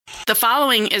The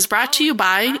following is brought to you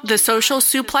by the Social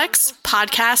Suplex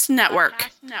Podcast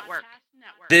Network.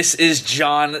 This is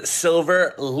John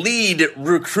Silver, lead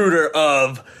recruiter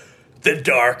of the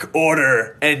Dark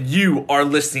Order, and you are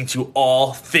listening to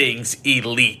All Things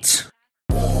Elite.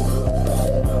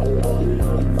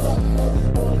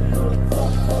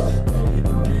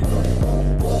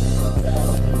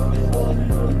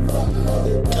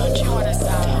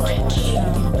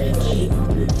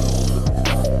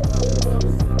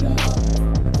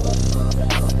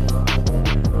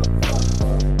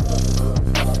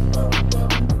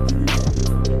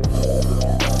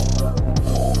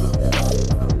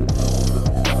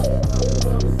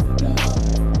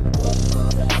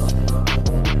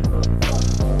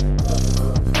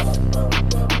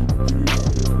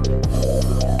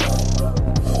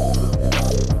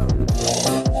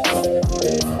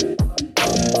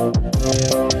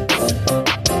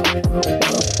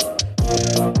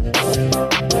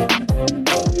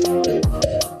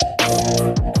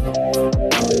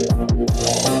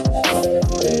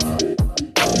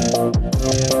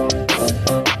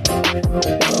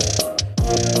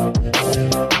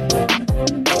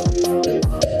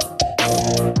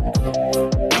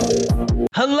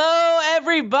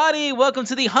 Welcome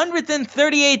to the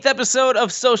 138th episode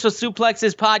of Social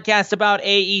Suplex's podcast about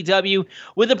AEW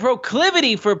with a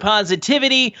proclivity for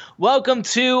positivity. Welcome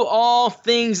to All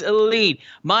Things Elite.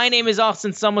 My name is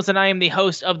Austin Summers, and I am the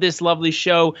host of this lovely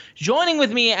show. Joining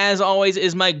with me, as always,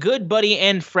 is my good buddy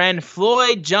and friend,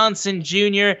 Floyd Johnson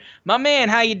Jr. My man,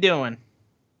 how you doing?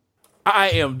 I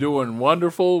am doing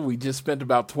wonderful. We just spent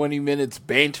about 20 minutes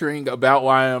bantering about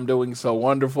why I'm doing so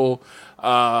wonderful.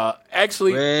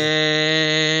 Actually,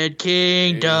 Red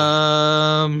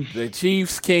Kingdom. The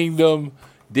Chiefs Kingdom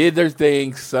did their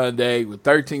thing Sunday with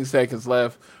 13 seconds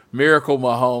left. Miracle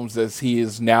Mahomes, as he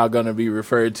is now going to be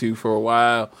referred to for a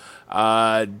while,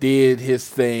 did his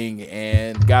thing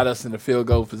and got us in a field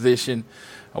goal position.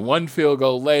 One field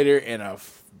goal later, and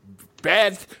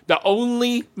the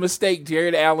only mistake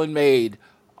Jared Allen made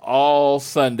all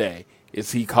Sunday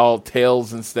is he called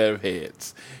tails instead of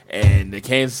heads. And the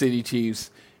Kansas City Chiefs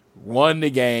won the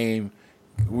game.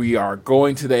 We are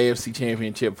going to the AFC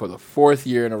Championship for the fourth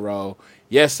year in a row.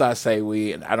 Yes, I say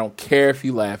we, and I don't care if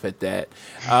you laugh at that.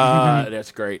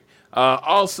 That's great.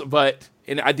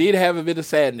 And I did have a bit of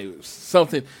sad news,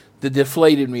 something that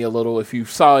deflated me a little. If you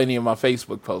saw any of my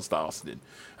Facebook posts, Austin,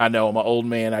 I know I'm an old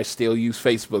man. I still use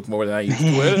Facebook more than I use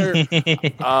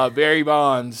Twitter. Barry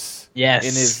Bonds, yes,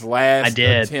 in his last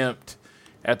attempt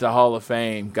at the Hall of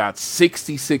Fame, got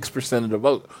 66% of the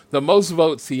vote, the most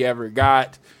votes he ever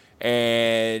got,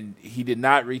 and he did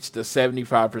not reach the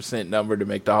 75% number to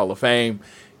make the Hall of Fame,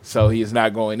 so he is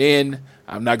not going in.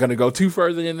 I'm not going to go too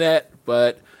further than that,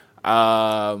 but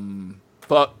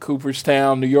fuck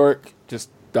Cooperstown, New York,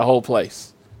 just the whole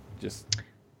place. Just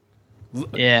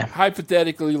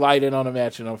hypothetically light it on a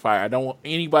match and on fire. I don't want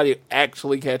anybody to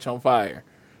actually catch on fire.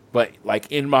 But, like,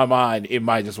 in my mind, it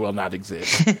might as well not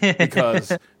exist.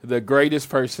 Because the greatest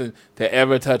person to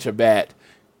ever touch a bat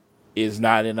is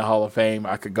not in the Hall of Fame.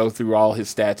 I could go through all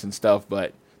his stats and stuff,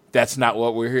 but that's not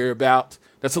what we're here about.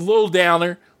 That's a little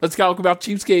downer. Let's talk about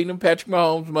Chiefs Kingdom. Patrick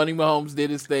Mahomes, Money Mahomes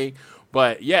did his thing.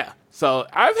 But, yeah, so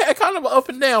I've had kind of an up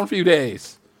and down few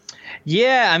days.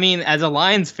 Yeah, I mean, as a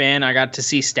Lions fan, I got to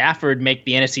see Stafford make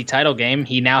the NFC title game.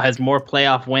 He now has more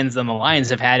playoff wins than the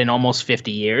Lions have had in almost 50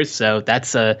 years. So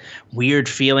that's a weird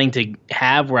feeling to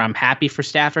have where I'm happy for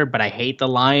Stafford, but I hate the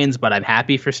Lions, but I'm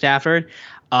happy for Stafford.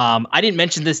 I didn't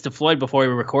mention this to Floyd before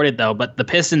we recorded, though, but the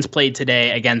Pistons played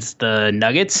today against the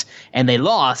Nuggets, and they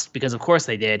lost because, of course,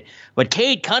 they did. But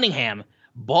Cade Cunningham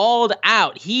balled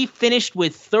out. He finished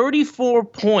with 34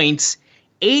 points,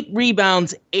 8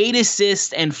 rebounds, 8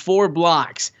 assists, and 4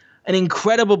 blocks. An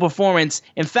incredible performance.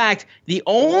 In fact, the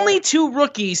only 2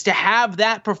 rookies to have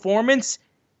that performance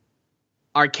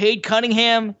are Cade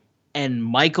Cunningham and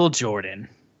Michael Jordan.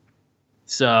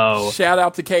 So shout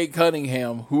out to Cade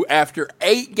Cunningham, who after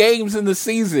 8 games in the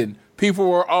season, people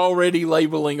were already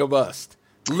labeling a bust.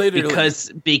 Literally.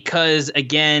 Because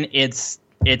again, it's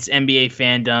NBA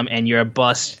fandom, and you're a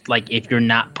bust like if you're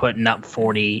not putting up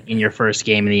 40 in your first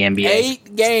game in the NBA.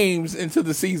 8 games into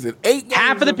the season. 8 games.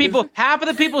 Half of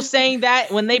the people saying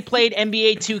that when they played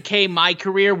NBA 2K My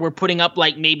Career were putting up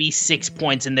like maybe 6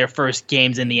 points in their first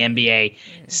games in the NBA.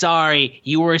 Sorry,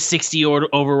 you were a 60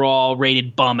 overall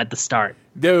rated bum at the start.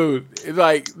 Dude,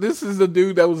 like, this is the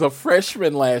dude that was a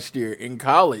freshman last year in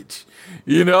college.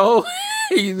 You know?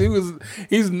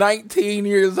 He's 19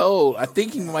 years old. I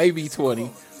think he might be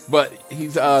 20, but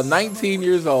he's 19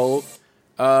 years old.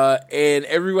 And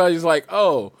everybody's like,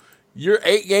 oh, you're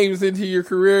 8 games into your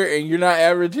career and you're not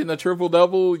averaging a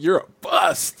triple-double, you're a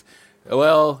bust.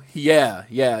 Well, yeah.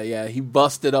 He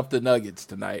busted up the Nuggets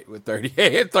tonight with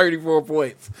 34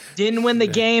 points. Didn't win the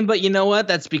game, but you know what?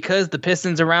 That's because the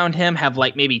Pistons around him have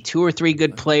like maybe 2 or 3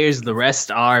 good players. The rest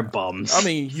are bums. I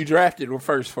mean, you drafted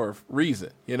first for a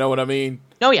reason. You know what I mean?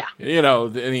 Oh, yeah. You know,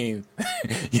 I mean,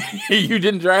 you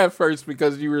didn't draft first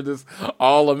because you were this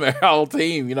all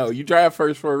team. You know, you draft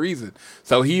first for a reason.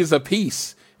 So he's a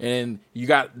piece. And you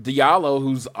got Diallo,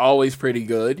 who's always pretty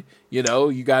good. You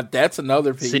know, that's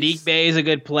another piece. Sadiq Bey is a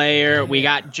good player. We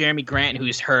got Jeremy Grant,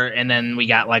 who's hurt, and then we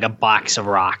got like a box of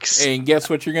rocks. And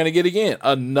guess what you're going to get again?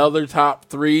 Another top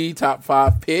 3, top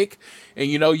 5 pick. And,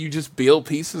 you know, you just build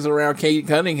pieces around Cade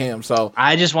Cunningham. So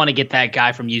I just want to get that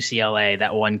guy from UCLA,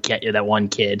 that one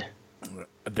kid.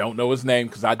 I don't know his name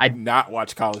because I do not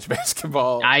watch college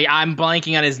basketball. I'm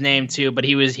blanking on his name too, but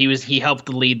he helped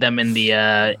lead them in the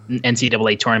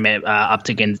NCAA tournament up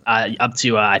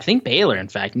to I think Baylor. In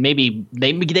fact, maybe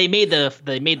they made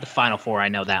the Final Four. I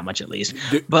know that much at least.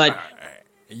 But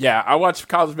yeah, I watched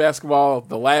college basketball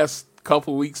the last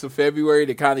couple weeks of February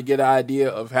to kind of get an idea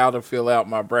of how to fill out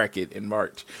my bracket in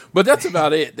March. But that's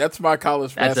about it. That's my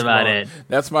college basketball. That's about it.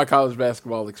 That's my college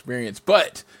basketball experience.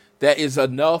 But that is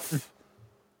enough.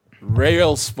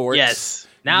 Rail sports. Yes.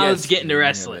 Now let's get into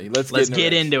wrestling. Let's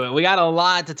get into it. We got a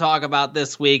lot to talk about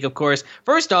this week, of course.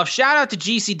 First off, shout out to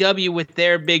GCW with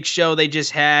their big show they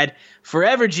just had.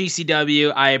 Forever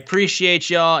GCW. I appreciate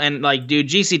y'all. And like, dude,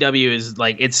 GCW is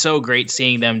like, it's so great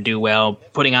seeing them do well,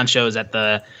 putting on shows at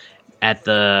the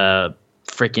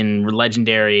freaking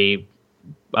legendary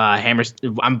Hammer.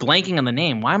 I'm blanking on the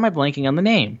name. Why am I blanking on the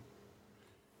name?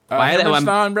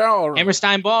 Hammerstein Ballroom.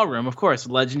 Hammerstein Ballroom, of course,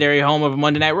 legendary home of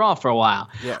Monday Night Raw for a while.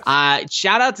 Yes.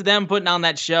 Shout out to them putting on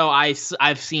that show.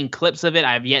 I've seen clips of it.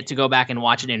 I've yet to go back and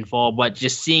watch it in full, but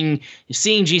just seeing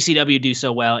GCW do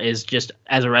so well is just,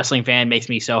 as a wrestling fan, makes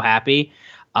me so happy.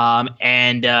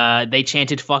 And they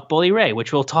chanted "Fuck Bully Ray,"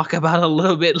 which we'll talk about a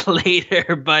little bit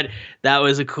later. But that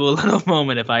was a cool little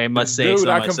moment, if I must say so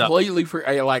myself. Dude, I completely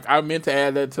forgot. I meant to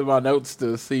add that to my notes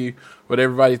to see what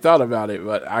everybody thought about it,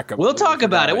 but I completely We'll talk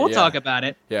about it. We'll yeah. talk about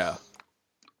it. Yeah.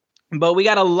 But we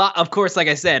got a lot, of course, like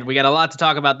I said, we got a lot to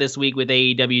talk about this week with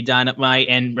AEW Dynamite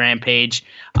and Rampage.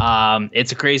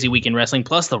 It's a crazy week in wrestling,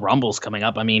 plus the Rumble's coming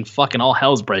up. I mean, fucking all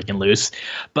hell's breaking loose.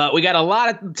 But we got a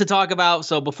lot to talk about,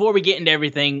 so before we get into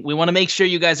everything, we want to make sure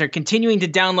you guys are continuing to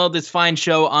download this fine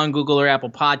show on Google or Apple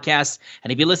Podcasts.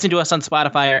 And if you listen to us on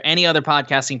Spotify or any other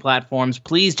podcasting platforms,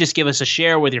 please just give us a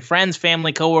share with your friends,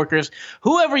 family, coworkers,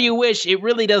 whoever you wish. It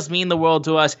really does mean the world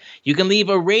to us. You can leave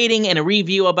a rating and a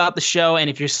review about the show, and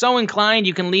if you're so inclined,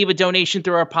 you can leave a donation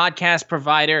through our podcast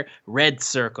provider, Red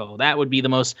Circle. That would be the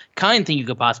most kind thing you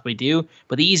could possibly do.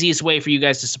 But the easiest way for you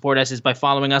guys to support us is by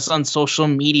following us on social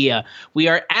media. We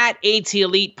are at AT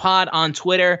Elite Pod on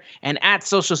Twitter, and at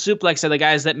Social Suplex are the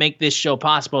guys that make this show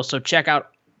possible. So check out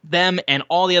them and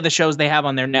all the other shows they have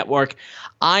on their network.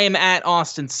 I am at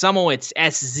Austin Szumowicz,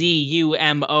 SZUMOWICZ,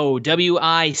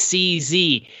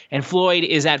 and Floyd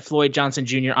is at Floyd Johnson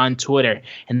Jr. on Twitter.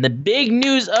 And the big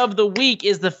news of the week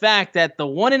is the fact that the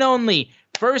one and only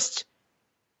one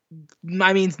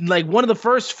of the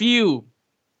first few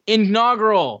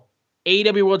inaugural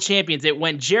AEW World Champions, it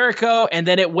went Jericho and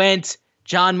then it went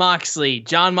Jon Moxley.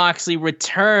 Jon Moxley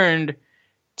returned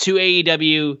to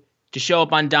AEW to show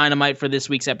up on Dynamite for this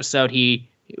week's episode. He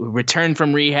returned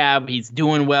from rehab. He's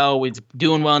doing well. He's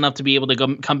doing well enough to be able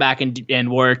to come back and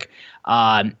work.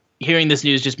 Hearing this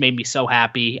news just made me so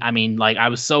happy. I mean, like, I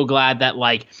was so glad that,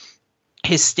 like,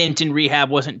 his stint in rehab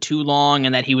wasn't too long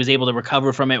and that he was able to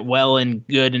recover from it well and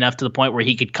good enough to the point where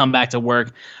he could come back to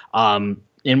work.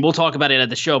 And we'll talk about it at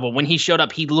the show, but when he showed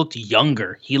up, he looked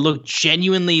younger. He looked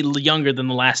genuinely younger than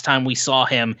the last time we saw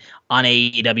him on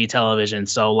AEW television.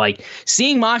 So, like,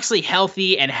 seeing Moxley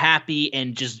healthy and happy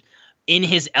and just in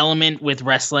his element with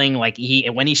wrestling, like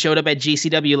when he showed up at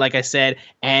GCW, like I said,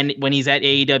 and when he's at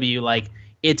AEW, like,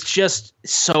 it's just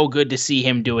so good to see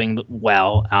him doing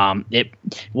well.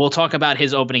 We'll talk about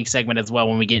his opening segment as well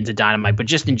when we get into Dynamite, but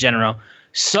just in general,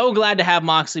 so glad to have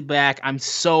Moxley back. I'm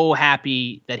so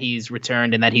happy that he's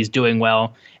returned and that he's doing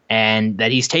well and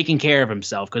that he's taking care of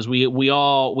himself, because we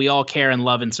all care and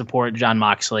love and support Jon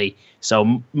Moxley.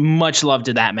 So much love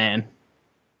to that man.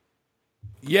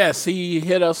 Yes, he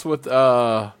hit us with it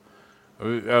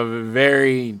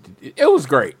was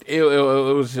great. It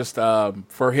was just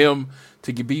for him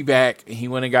to be back. He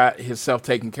went and got himself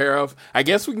taken care of. I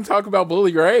guess we can talk about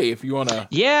Bully Ray if you want to.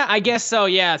 Yeah, I guess so.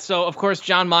 Yeah. So, of course,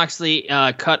 Jon Moxley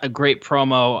cut a great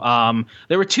promo.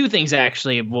 There were two things,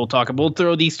 actually, we'll talk about. We'll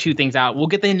throw these two things out. We'll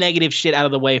get the negative shit out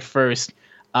of the way first.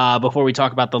 before we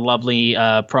talk about the lovely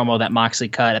promo that Moxley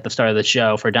cut at the start of the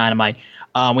show for Dynamite.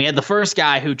 We had the first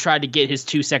guy who tried to get his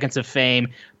 2 seconds of fame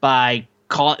by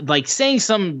saying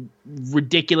some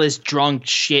ridiculous drunk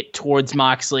shit towards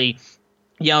Moxley,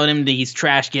 yelling at him that he's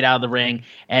trash, get out of the ring.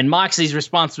 And Moxley's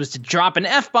response was to drop an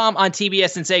F-bomb on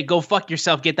TBS and say, go fuck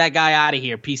yourself, get that guy out of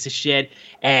here, piece of shit.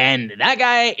 And that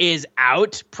guy is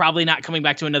out, probably not coming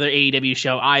back to another AEW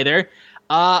show either.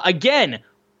 Again,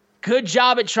 good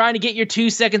job at trying to get your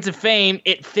 2 seconds of fame.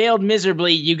 It failed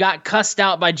miserably. You got cussed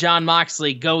out by Jon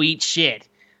Moxley. Go eat shit.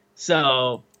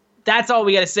 So that's all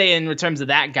we got to say in terms of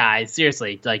that guy.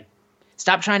 Seriously,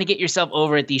 stop trying to get yourself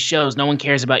over at these shows. No one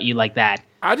cares about you like that.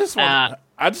 I just want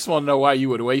to know why you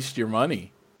would waste your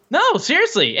money. No,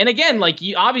 seriously. And again,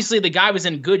 obviously the guy was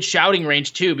in good shouting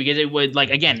range too, because it would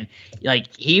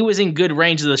he was in good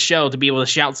range of the show to be able to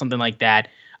shout something like that.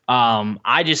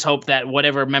 I just hope that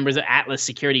whatever members of Atlas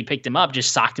Security picked him up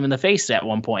just socked him in the face at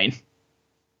one point.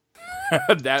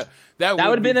 that would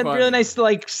have been funny. A really nice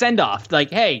send off.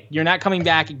 Hey, you're not coming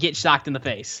back. Get socked in the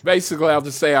face. Basically, I'll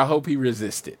just say I hope he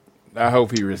resisted. I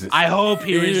hope he resisted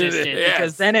yes.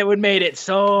 Because then it would made it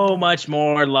so much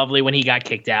more lovely when he got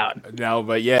kicked out. No,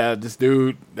 but yeah, this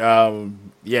dude, he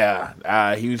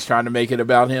was trying to make it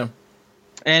about him.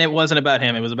 And it wasn't about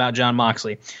him. It was about Jon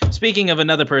Moxley. Speaking of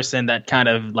another person that kind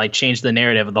of changed the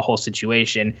narrative of the whole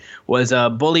situation was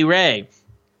Bully Ray.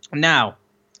 Now,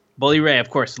 Bully Ray,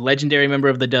 of course, legendary member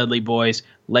of the Dudley Boys,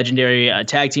 legendary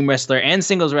tag team wrestler and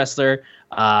singles wrestler,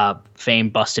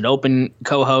 famed Busted Open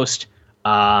co-host.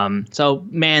 So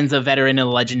man's a veteran and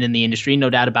a legend in the industry, no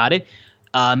doubt about it.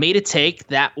 Made a take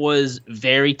that was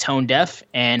very tone deaf,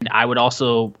 and I would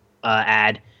also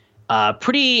add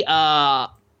pretty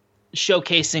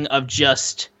showcasing of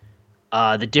just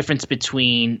the difference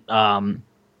between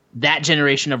that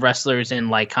generation of wrestlers and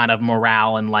kind of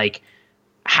morale and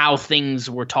how things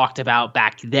were talked about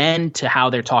back then to how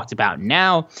they're talked about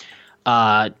now.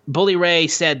 Bully Ray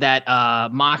said that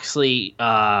Moxley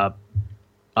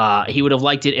he would have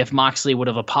liked it if Moxley would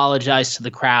have apologized to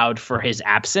the crowd for his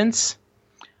absence.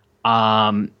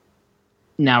 Now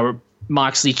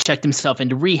Moxley checked himself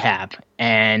into rehab,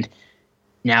 and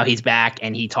now he's back,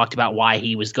 and he talked about why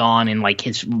he was gone and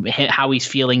how he's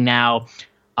feeling now.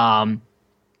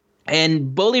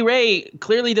 And Bully Ray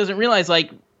clearly doesn't realize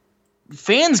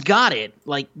fans got it.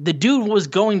 The dude was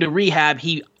going to rehab.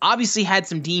 He obviously had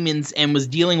some demons and was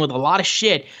dealing with a lot of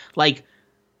shit.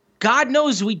 God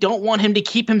knows we don't want him to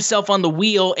keep himself on the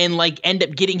wheel and end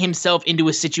up getting himself into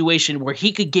a situation where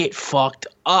he could get fucked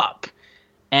up.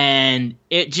 And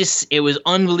it was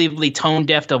unbelievably tone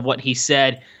deaf of what he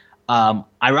said.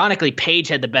 Ironically, Paige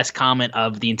had the best comment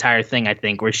of the entire thing, I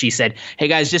think, where she said, "Hey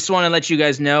guys, just want to let you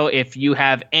guys know if you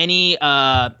have any,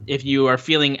 if you are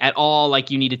feeling at all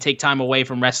like you need to take time away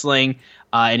from wrestling,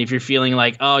 and if you're feeling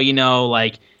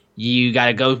you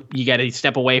gotta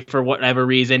step away for whatever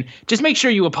reason, just make sure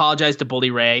you apologize to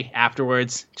Bully Ray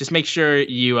afterwards. Just make sure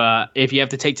you, if you have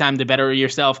to take time to better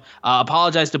yourself,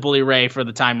 apologize to Bully Ray for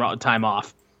the time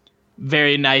off."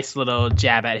 Very nice little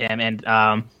jab at him, and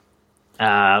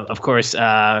of course,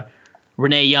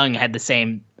 Renee Young had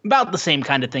about the same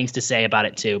kind of things to say about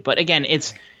it too. But again,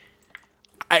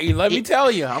 let me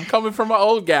tell you, I'm coming from an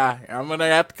old guy. I'm gonna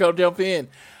have to go jump in.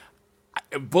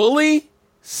 Bully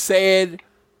said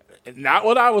not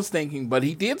what I was thinking, but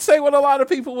he did say what a lot of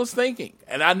people was thinking.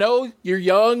 And I know you're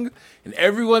young, and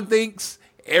everyone thinks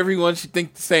everyone should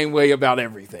think the same way about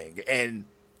everything, and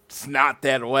it's not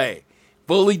that way.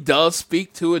 Bully does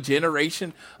speak to a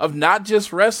generation of not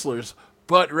just wrestlers,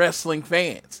 but wrestling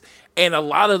fans. And a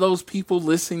lot of those people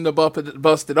listening to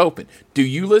Busted Open. Do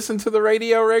you listen to the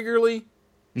radio regularly,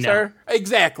 no. Sir?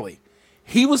 Exactly.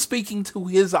 He was speaking to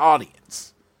his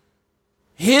audience.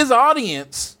 His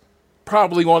audience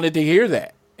probably wanted to hear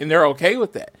that, and they're okay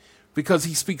with that because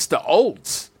he speaks to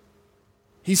olds.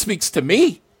 He speaks to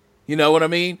me. You know what I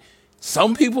mean?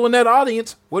 Some people in that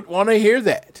audience would want to hear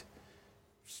that.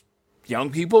 Young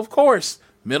people, of course.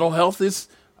 Mental health is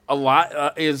a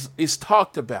lot is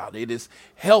talked about. It is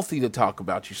healthy to talk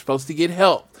about. You're supposed to get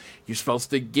help. You're supposed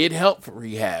to get help for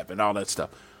rehab and all that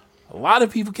stuff. A lot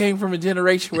of people came from a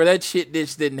generation where that shit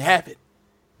just didn't happen.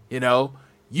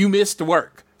 You missed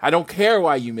work. I don't care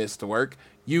why you missed work.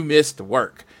 You missed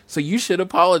work. So you should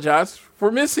apologize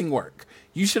for missing work.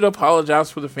 You should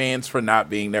apologize for the fans for not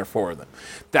being there for them.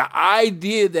 The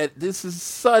idea that this is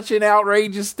such an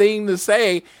outrageous thing to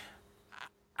say,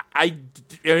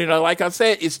 like I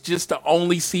said, it's just to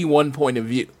only see one point of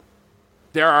view.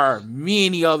 There are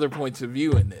many other points of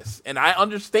view in this. And I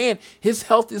understand his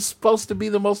health is supposed to be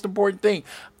the most important thing.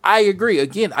 I agree.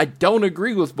 Again, I don't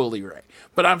agree with Bully Ray.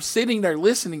 But I'm sitting there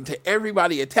listening to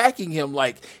everybody attacking him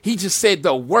like he just said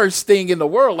the worst thing in the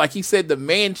world. Like he said the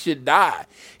man should die.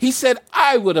 He said,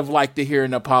 I would have liked to hear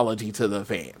an apology to the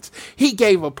fans. He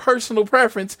gave a personal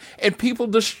preference and people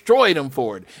destroyed him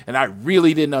for it. And I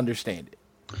really didn't understand it.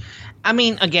 I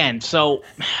mean, again, so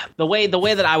the way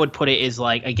that I would put it is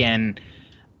like, again,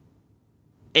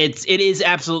 it is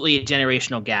absolutely a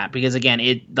generational gap because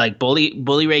again,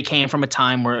 Bully Ray came from a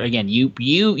time where again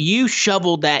you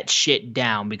shoveled that shit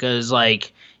down because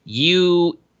like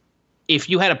if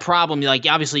you had a problem, like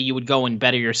obviously you would go and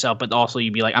better yourself, but also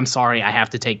you'd be like, I'm sorry, I have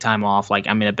to take time off. Like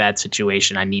I'm in a bad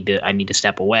situation. I need to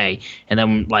step away. And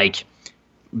then like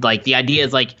the idea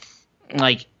is like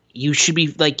you should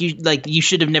be you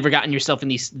should have never gotten yourself in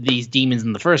these demons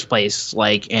in the first place.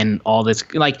 Like and all this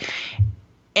like.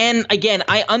 And again,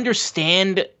 I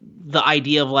understand the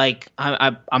idea of like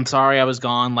I'm sorry I was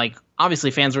gone. Like obviously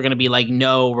fans were going to be like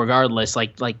no regardless.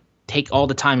 Like take all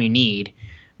the time you need.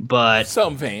 But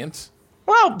some fans.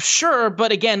 Well, sure,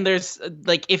 but again, there's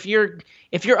like if you're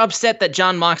upset that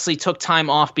Jon Moxley took time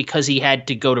off because he had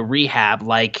to go to rehab,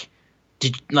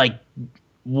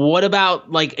 what about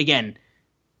like again?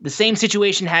 The same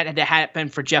situation had to happen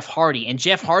for Jeff Hardy, and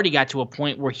Jeff Hardy got to a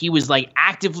point where he was like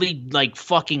actively like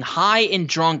fucking high and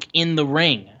drunk in the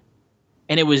ring,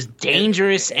 and it was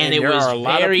dangerous and it was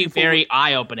very, very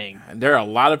eye-opening. And there are a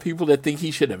lot of people that think he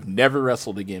should have never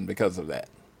wrestled again because of that.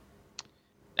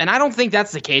 And I don't think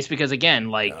that's the case because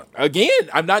again,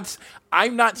 I'm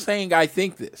not saying I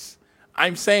think this.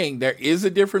 I'm saying there is a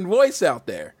different voice out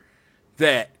there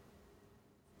that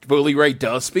Bully Ray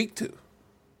does speak to.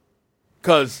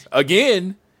 Because,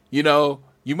 again, you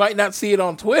might not see it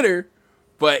on Twitter,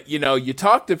 but, you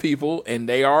talk to people and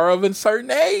they are of a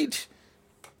certain age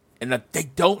and they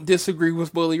don't disagree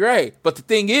with Bully Ray. But the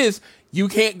thing is, you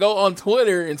can't go on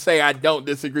Twitter and say, I don't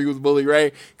disagree with Bully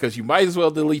Ray because you might as well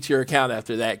delete your account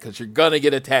after that because you're going to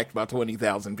get attacked by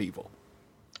 20,000 people.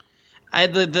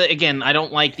 Again, I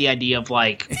don't like the idea of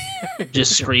like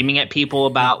just screaming at people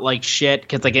about like shit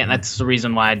because, again, that's the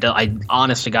reason why I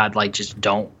honest to God, like just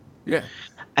don't. Yeah,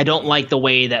 I don't like the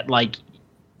way that like.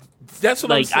 That's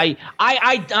what I'm saying.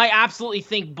 I absolutely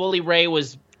think Bully Ray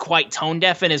was quite tone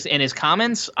deaf in his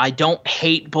comments. I don't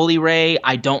hate Bully Ray.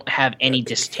 I don't have any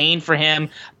disdain for him.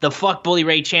 The fuck Bully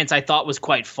Ray chants I thought was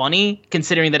quite funny,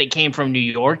 considering that it came from New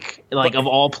York, of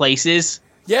all places.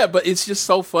 Yeah, but it's just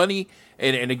so funny.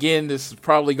 And again, this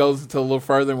probably goes into a little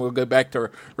further, and we'll go back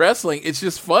to wrestling. It's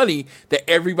just funny that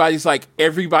everybody's like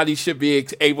everybody should be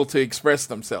able to express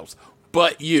themselves.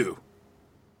 But you.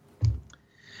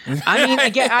 I mean,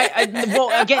 again,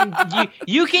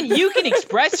 you can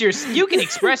express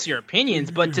your opinions,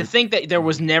 but to think that there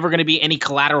was never going to be any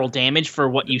collateral damage for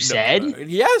what you said.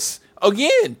 Yes,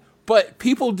 again, but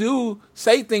people do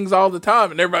say things all the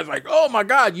time, and everybody's like, "Oh my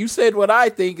God, you said what I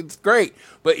think. It's great."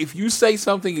 But if you say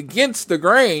something against the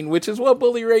grain, which is what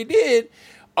Bully Ray did,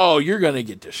 oh, you're going to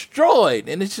get destroyed.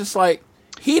 And it's just like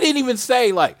he didn't even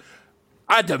say like.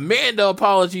 I demand an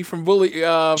apology from Bully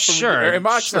Moxley. Sure.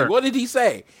 What did he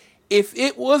say? If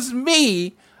it was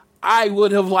me, I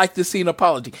would have liked to see an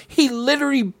apology. He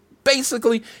literally,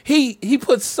 basically, he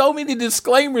put so many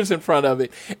disclaimers in front of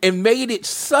it and made it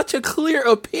such a clear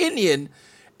opinion,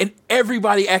 and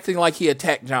everybody acting like he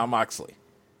attacked Jon Moxley.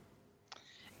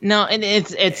 No, and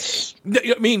it's.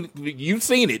 I mean, you've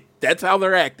seen it. That's how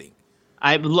they're acting.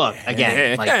 Look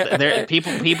again. Like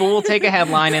people will take a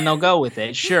headline and they'll go with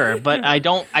it, sure. But I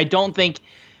don't think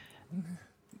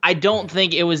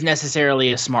it was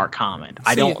necessarily a smart comment.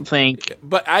 I don't think.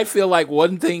 But I feel like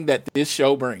one thing that this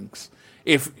show brings,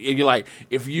 if you like,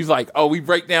 oh, we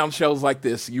break down shows like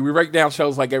this, we break down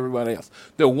shows like everybody else.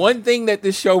 The one thing that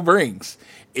this show brings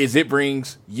is it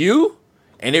brings you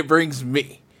and it brings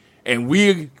me. And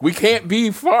we can't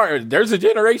be far. There's a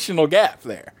generational gap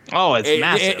there. Oh, it's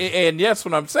massive. And that's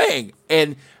what I'm saying.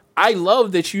 And I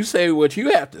love that you say what you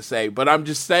have to say, but I'm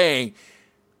just saying,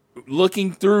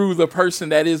 looking through the person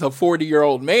that is a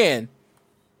 40-year-old man,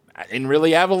 I didn't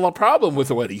really have a problem with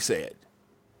what he said.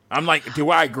 I'm like, do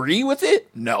I agree with it?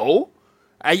 No.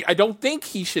 I don't think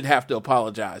he should have to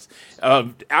apologize.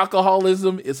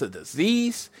 Alcoholism is a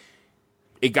disease.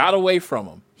 It got away from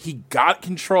him. He got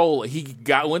control.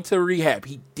 Went to rehab.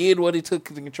 He did what it took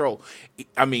to control.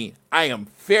 I mean, I am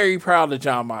very proud of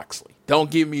Jon Moxley. Don't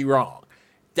get me wrong.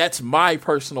 That's my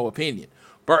personal opinion.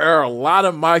 But there are a lot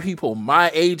of my people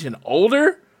my age and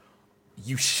older,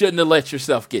 you shouldn't have let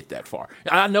yourself get that far.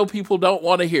 I know people don't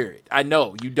want to hear it. I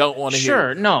know you don't want to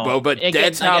hear it. Sure, no. But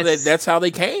that's how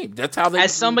they came. That's how they.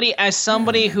 As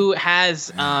somebody who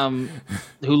has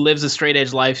who lives a straight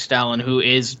edge lifestyle and who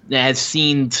has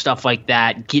seen stuff like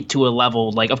that get to a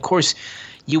level, like, of course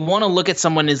you want to look at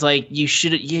someone as like,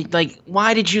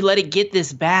 why did you let it get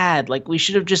this bad? Like, we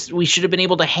should have been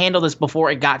able to handle this before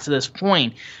it got to this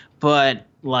point. But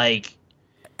like,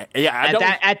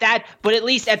 yeah, but at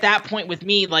least at that point with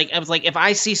me, like, I was like, if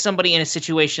I see somebody in a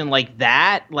situation like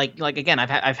that, like again,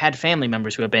 I've had family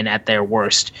members who have been at their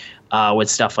worst with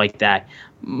stuff like that.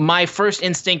 My first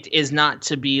instinct is not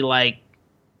to be like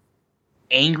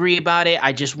angry about it.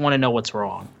 I just want to know what's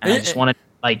wrong, and I just want to,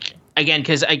 like, again,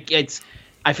 because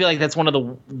I feel like that's one of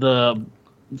the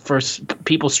first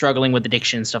people struggling with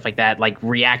addiction and stuff like that, like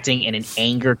reacting in an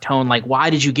anger tone, like, why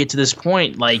did you get to this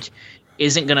point? Like,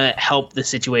 isn't going to help the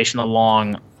situation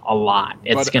along a lot.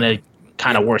 It's going to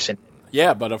kind of worsen.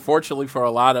 Yeah, but unfortunately for a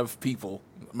lot of people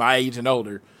my age and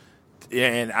older,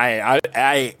 and I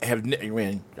have, I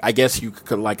mean, I guess you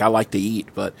could, like, I like to eat,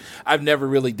 but I've never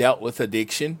really dealt with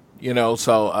addiction, you know,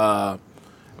 so,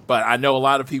 but I know a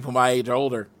lot of people my age or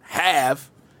older have,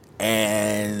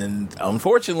 and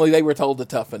unfortunately they were told to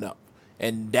toughen up.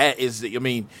 And that is, I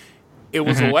mean, it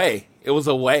was a way. It was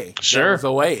a way. Sure. It was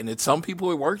a way. And it's some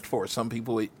people it worked for. Some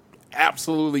people it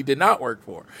absolutely did not work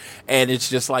for. And it's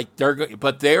just like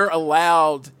they're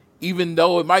allowed, even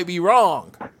though it might be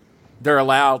wrong, they're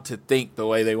allowed to think the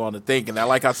way they want to think. And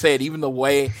like I said, even the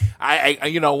way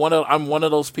I'm one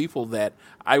of those people that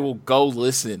I will go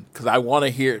listen because I want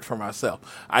to hear it for myself.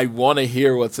 I want to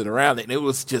hear what's around it. And it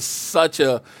was just such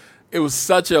a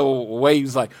way. He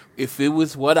was like, if it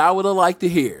was what I would have liked to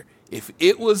hear, if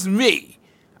it was me,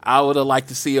 I would have liked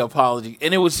to see an apology.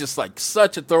 And it was just like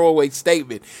such a throwaway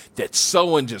statement that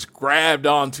someone just grabbed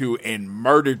onto and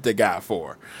murdered the guy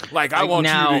for. Like, I want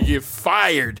you to get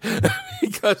fired.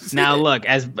 Because now look,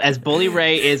 as Bully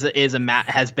Ray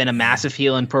has been a massive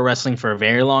heel in pro wrestling for a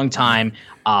very long time.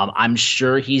 I'm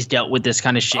sure he's dealt with this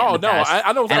kind of shit. Oh, in the no, past.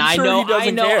 I know. I'm sure he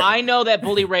doesn't care. I know that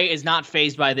Bully Ray is not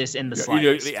fazed by this in the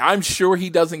slightest. I'm sure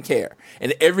he doesn't care.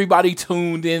 And everybody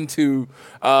tuned into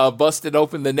Busted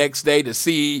Open the next day to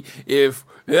see if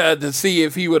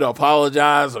he would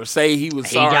apologize or say he was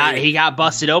sorry. He got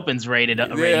Busted Open's ratings up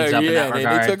in that regard.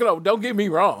 And they took it over. Don't get me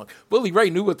wrong. Bully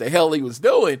Ray knew what the hell he was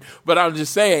doing, but I'm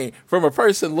just saying, from a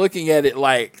person looking at it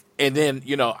like, and then,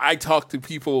 you know, I talk to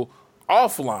people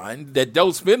offline that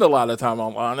don't spend a lot of time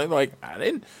online, and like, I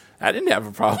didn't have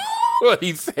a problem with what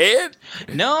he said.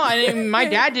 No, my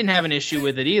dad didn't have an issue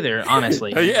with it either,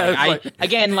 honestly. Yeah,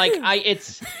 it's a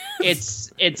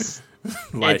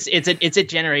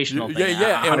generational thing.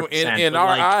 Yeah. In our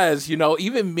eyes, you know,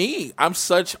 even me, I'm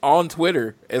such on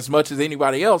Twitter as much as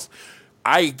anybody else.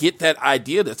 I get that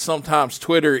idea that sometimes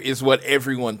Twitter is what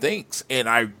everyone thinks,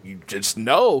 and you just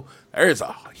know there's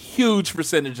a huge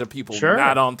percentage of people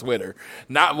not on Twitter,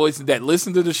 not voicing that,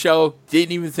 listen to the show,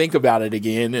 didn't even think about it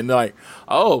again, and like,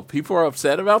 oh, people are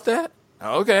upset about that?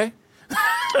 Okay.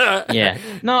 Yeah.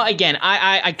 No, again,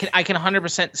 I can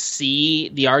 100% see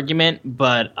the argument,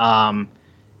 but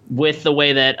with the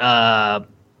way that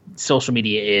social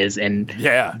media is, and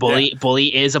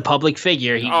Bully is a public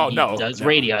figure. He does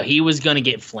radio. He was gonna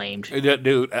get flamed.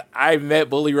 Dude, I met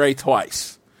Bully Ray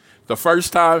twice. The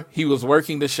first time he was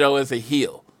working the show as a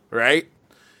heel, right?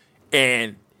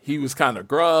 And he was kind of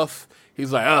gruff.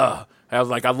 He's like, I was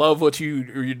like, I love what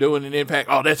you're doing in Impact.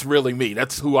 Oh, that's really me.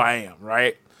 That's who I am,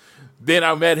 right? Then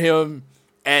I met him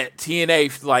at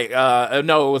TNA, it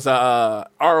was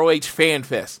ROH Fan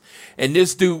Fest. And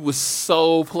this dude was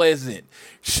so pleasant.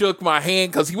 Shook my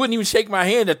hand, because he wouldn't even shake my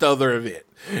hand at the other event.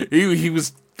 He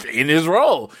was in his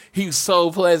role. He was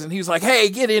so pleasant. He was like, hey,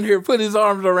 get in here, put his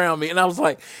arms around me. And I was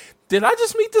like, did I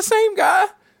just meet the same guy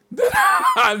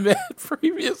that I met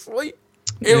previously?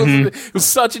 It was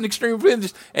such an extreme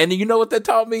finish. And you know what that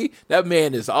taught me? That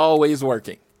man is always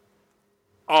working.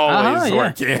 Always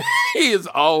working. He is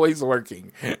always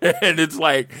working. And it's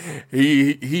like,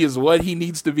 he is what he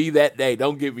needs to be that day.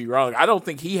 Don't get me wrong. I don't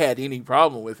think he had any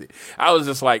problem with it. I was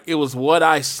just like, it was what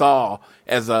I saw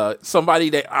as somebody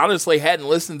that honestly hadn't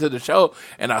listened to the show.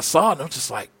 And I saw it, and I'm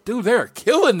just like, dude, they're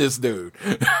killing this dude.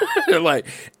 They're like,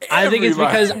 I think it's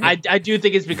because, I do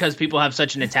think it's because people have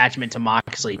such an attachment to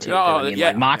Moxley, too.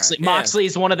 Moxley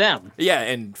is one of them. Yeah,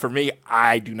 and for me,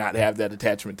 I do not have that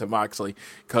attachment to Moxley,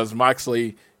 because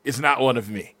Moxley is not one of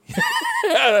me.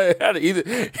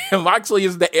 Moxley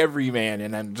is the everyman,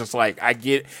 and I'm just like, I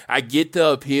get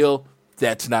the appeal.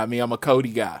 That's not me. I'm a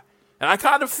Cody guy. And I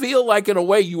kind of feel like, in a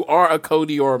way, you are a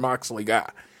Cody or a Moxley guy.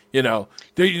 You know,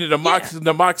 the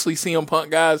Moxley CM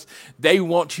Punk guys, they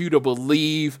want you to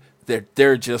believe that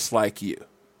they're just like you,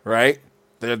 right?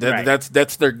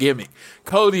 That's their gimmick.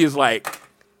 Cody is like,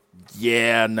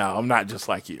 yeah, no, I'm not just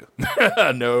like you.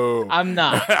 No. I'm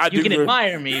not. You can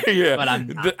admire me, but I'm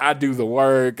not. I do the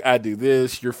work. I do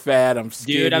this. You're fat. I'm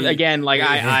skinny. Dude, again, like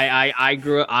I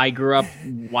grew up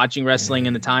watching wrestling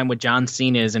in the time with John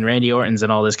Cena's and Randy Orton's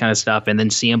and all this kind of stuff, and then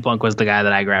CM Punk was the guy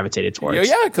that I gravitated towards.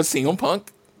 Yeah, because CM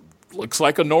Punk looks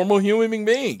like a normal human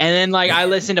being. And then I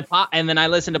listen to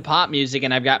pop music,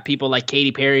 and I've got people like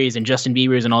Katy Perry's and Justin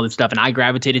Bieber's and all this stuff, and I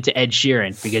gravitated to Ed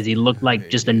Sheeran because he looked like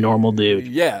just a normal dude.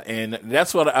 Yeah, and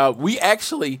that's what we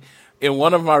actually, in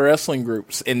one of my wrestling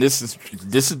groups, and this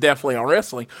is definitely on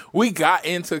wrestling, we got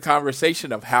into a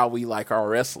conversation of how we like our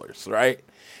wrestlers, right?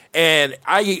 And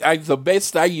I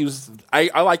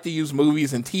like to use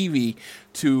movies and TV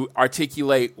to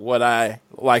articulate what I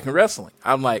like in wrestling.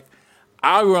 I'm like,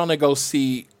 I want to go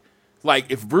see, like,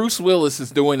 if Bruce Willis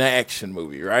is doing an action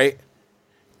movie, right?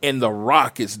 And The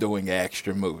Rock is doing an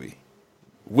action movie,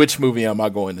 which movie am I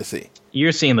going to see?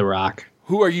 You're seeing The Rock.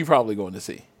 Who are you probably going to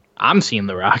see? I'm seeing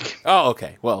The Rock. Oh,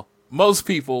 okay. Well, most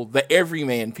people, the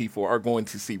everyman people, are going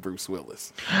to see Bruce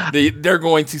Willis. They're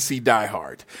going to see Die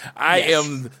Hard. I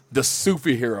am the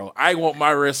superhero. I want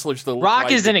my wrestlers to look Rock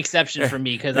like is an exception for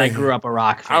me because I grew up a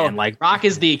Rock fan. Rock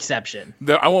is the exception.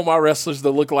 I want my wrestlers to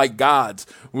look like gods.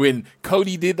 When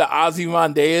Cody did the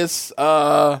Ozymandias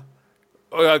cosplay,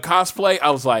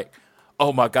 I was like,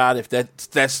 oh my God, if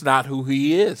that's not who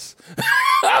he is.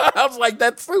 I was like,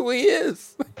 that's who he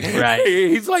is. Right.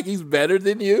 He's like, he's better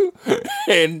than you.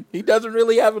 And he doesn't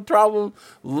really have a problem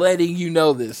letting you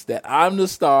know this, that I'm the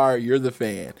star, you're the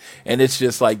fan. And it's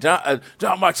just like, John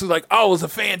Moxley's like, oh, I was a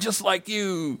fan just like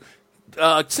you.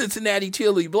 Cincinnati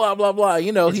Chili, blah, blah, blah.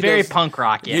 You know, it's very punk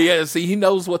rock, yeah. Yeah, see, he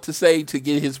knows what to say to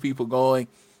get his people going.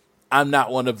 I'm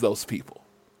not one of those people.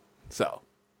 So.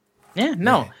 Yeah,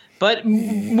 no. But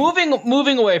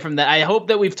moving away from that, I hope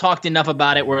that we've talked enough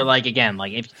about it. Where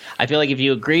if I feel like if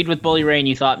you agreed with Bully Ray and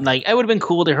you thought like it would have been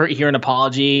cool to hear an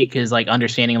apology because like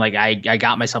understanding like I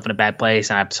got myself in a bad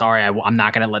place and I'm sorry I'm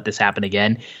not going to let this happen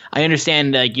again. I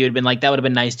understand like you had been like that would have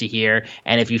been nice to hear.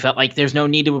 And if you felt like there's no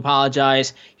need to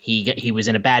apologize, he was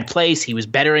in a bad place. He was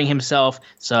bettering himself.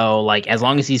 So like as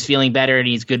long as he's feeling better and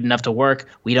he's good enough to work,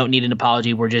 we don't need an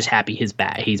apology. We're just happy he's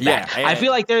back. I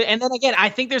feel like there. And then again, I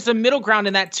think there's a middle ground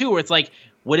in that too. Where it's like,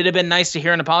 would it have been nice to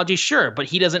hear an apology? Sure, but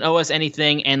he doesn't owe us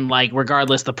anything, and like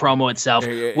regardless, the promo itself,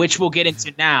 which we'll get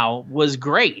into now, was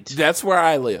great. That's where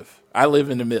I live. I live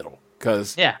in the middle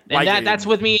because and that's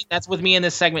with me. That's with me in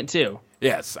this segment too.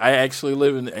 Yes, I actually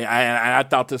live in. I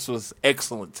thought this was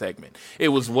excellent segment. It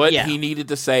was what he needed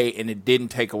to say, and it didn't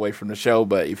take away from the show.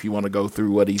 But if you want to go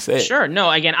through what he said, sure. No,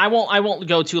 again, I won't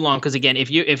go too long because again, if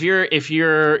you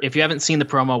haven't seen the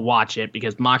promo, watch it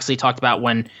because Moxley talked about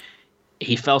when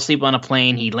he fell asleep on a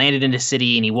plane. He landed in the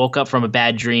city and he woke up from a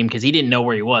bad dream because he didn't know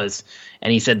where he was.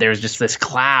 And he said there was just this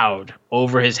cloud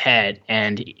over his head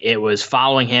and it was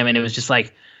following him. And it was just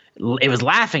like, it was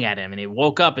laughing at him. And he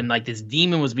woke up and like this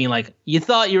demon was being like, you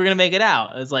thought you were going to make it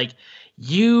out. It was like,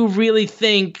 you really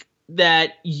think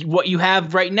that what you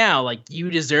have right now, like you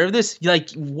deserve this?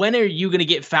 Like, when are you going to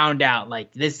get found out?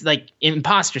 Like this, like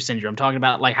imposter syndrome. I'm talking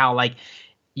about like how like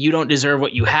you don't deserve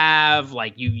what you have.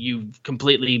 Like you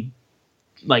completely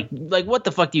like what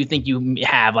the fuck do you think you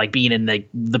have like being in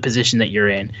the position that you're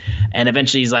in? And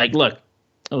eventually he's like, look,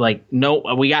 like, no,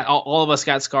 we got all of us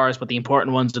got scars, but the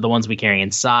important ones are the ones we carry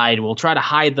inside. We'll try to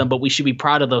hide them, but we should be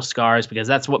proud of those scars because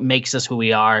that's what makes us who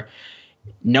we are.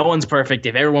 No one's perfect.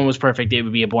 If everyone was perfect, it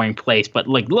would be a boring place. But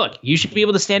like, look, you should be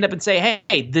able to stand up and say,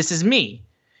 hey, this is me.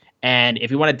 And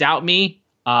if you want to doubt me,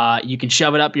 you can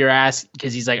shove it up your ass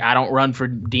because he's like, I don't run for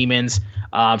demons.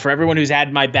 For everyone who's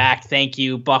had my back, thank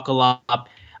you. Buckle up.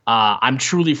 I'm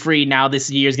truly free now. This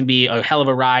year is going to be a hell of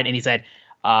a ride. And he said,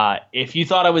 if you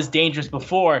thought I was dangerous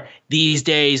before, these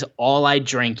days, all I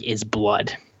drink is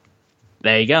blood.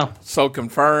 There you go. So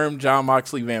confirmed John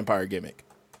Moxley vampire gimmick.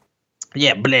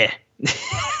 Yeah, bleh.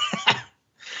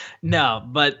 No,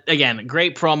 but again,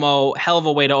 great promo. Hell of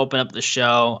a way to open up the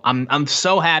show. I'm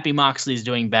so happy Moxley's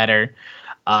doing better.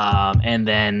 And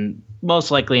then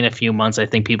most likely in a few months, I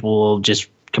think people will just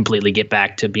completely get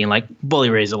back to being like, Bully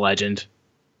Ray's a legend.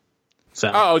 So.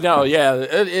 Oh no,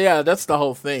 yeah, that's the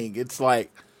whole thing. It's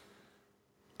like,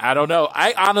 I don't know.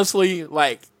 I honestly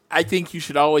like. I think you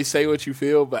should always say what you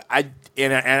feel, but I've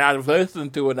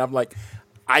listened to it, and I'm like,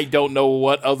 I don't know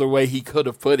what other way he could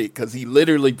have put it because he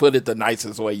literally put it the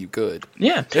nicest way you could.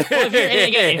 Yeah. Well,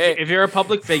 if you're a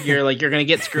public figure, like you're gonna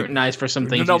get scrutinized for some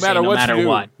things no matter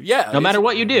what. Yeah. No matter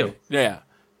what you do. Yeah.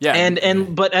 Yeah,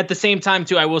 but at the same time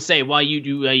too, I will say while you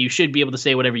do, you should be able to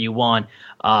say whatever you want.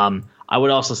 I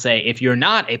would also say if you're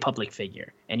not a public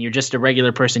figure and you're just a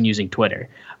regular person using Twitter,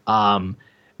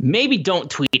 maybe don't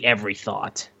tweet every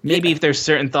thought. Maybe if there's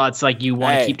certain thoughts like you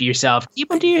want to keep to yourself, keep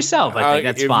them to yourself. I think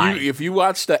that's fine. If you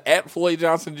watch the @Floyd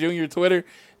Johnson Jr. Twitter,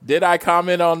 did I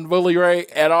comment on Bully Ray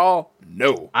at all?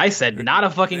 No. I said not a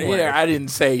fucking word. I didn't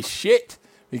say shit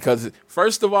because,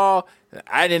 first of all,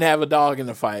 I didn't have a dog in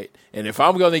the fight. And if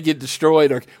I'm going to get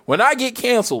destroyed or when I get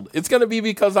canceled, it's going to be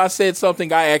because I said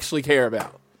something I actually care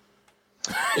about.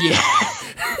 Yeah.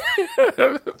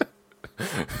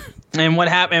 And what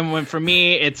happened for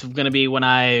me, it's going to be when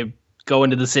I go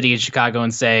into the city of Chicago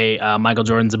and say Michael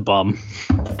Jordan's a bum.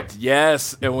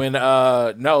 Yes, and when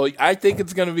no, I think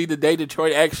it's going to be the day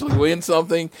Detroit actually wins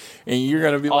something, and you're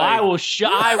going to be like, I will not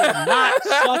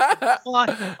shut the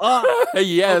fuck up.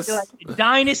 Yes, like,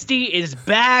 Dynasty is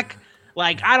back.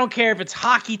 Like, I don't care if it's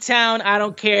Hockey Town. I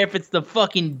don't care if it's the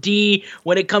fucking D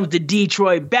when it comes to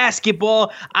Detroit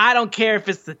basketball. I don't care if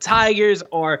it's the Tigers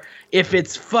or if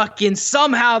it's fucking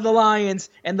somehow the Lions,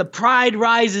 and the pride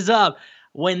rises up.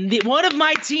 When one of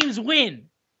my teams win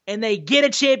and they get a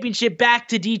championship back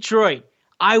to Detroit,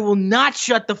 I will not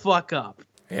shut the fuck up.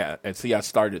 Yeah, and see, I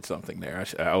started something there.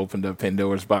 I opened up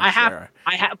Pandora's box. I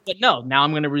have, but no. Now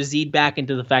I'm going to recede back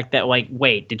into the fact that, like,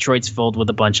 wait, Detroit's filled with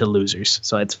a bunch of losers,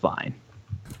 so it's fine.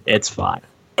 It's fine.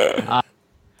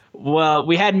 Well,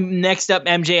 we had next up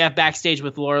MJF backstage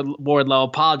with Wardlow,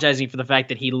 apologizing for the fact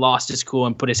that he lost his cool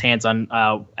and put his hands on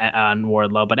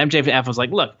Wardlow. But MJF was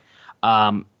like, "Look,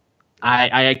 I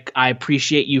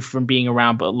appreciate you from being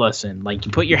around, but listen, like,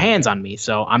 you put your hands on me,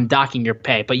 so I'm docking your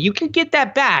pay. But you can get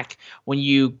that back when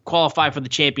you qualify for the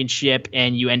championship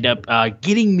and you end up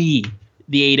getting me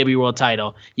the AEW World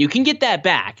Title. You can get that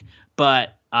back.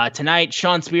 But tonight,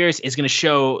 Shawn Spears is going to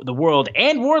show the world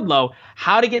and Wardlow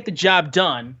how to get the job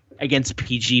done against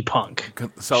PG Punk."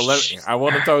 So I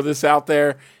want to throw this out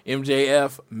there: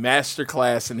 MJF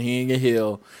masterclass in Hanging a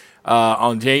Hill.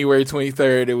 On January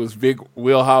 23rd, it was Big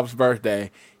Will Hobbs'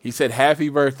 birthday. He said, "Happy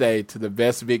birthday to the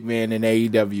best big man in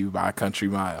AEW by a country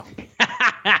mile."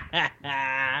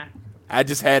 I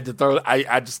just had to throw.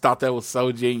 I just thought that was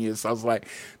so genius. I was like,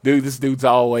 "Dude, this dude's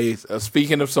always."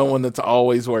 Speaking of someone that's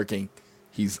always working,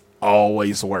 he's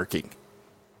always working.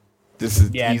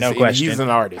 No question. He's an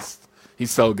artist. He's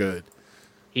so good.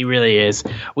 He really is.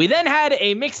 We then had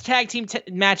a mixed tag team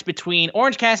match between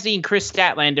Orange Cassidy and Chris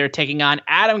Statlander taking on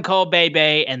Adam Cole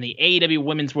Bebe and the AEW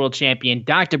Women's World Champion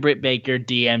Dr. Britt Baker,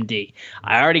 DMD.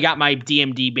 I already got my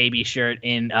DMD baby shirt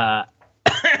in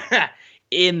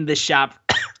in the shop.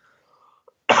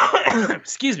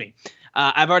 Excuse me.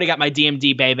 I've already got my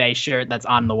DMD Bebe shirt that's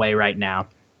on the way right now.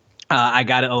 I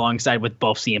got it alongside with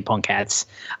both CM Punk hats.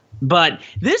 But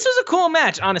this was a cool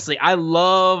match, honestly. I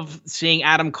love seeing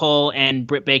Adam Cole and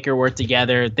Britt Baker work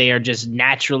together. They are just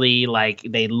naturally, like,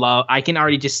 I can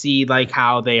already just see, like,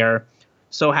 how they are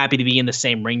so happy to be in the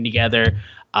same ring together.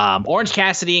 Orange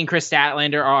Cassidy and Chris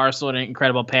Statlander are also an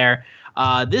incredible pair.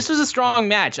 This was a strong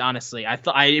match, honestly.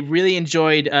 I really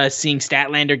enjoyed seeing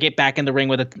Statlander get back in the ring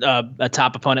with a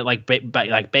top opponent like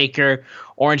Baker.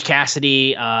 Orange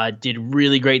Cassidy did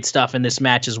really great stuff in this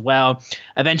match as well.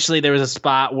 Eventually, there was a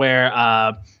spot where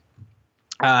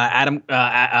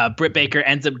Britt Baker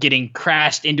ends up getting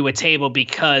crashed into a table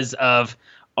because of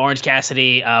Orange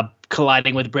Cassidy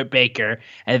colliding with Britt Baker.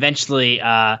 And eventually,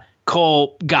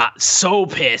 Cole got so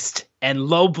pissed and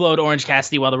low-blowed Orange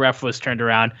Cassidy while the ref was turned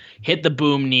around, hit the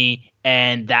boom knee,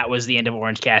 and that was the end of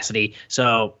Orange Cassidy.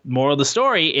 So, moral of the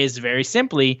story is very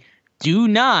simply, do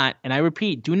not, and I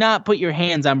repeat, do not put your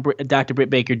hands on Dr.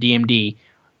 Britt Baker, DMD,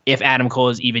 if Adam Cole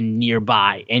is even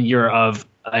nearby and you're of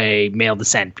a male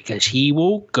descent, because he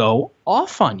will go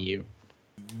off on you.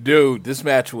 Dude, this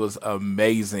match was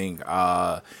amazing.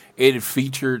 It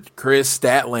featured Chris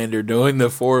Statlander doing the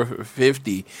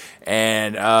 450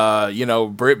 and,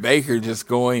 Britt Baker just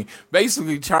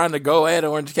basically trying to go at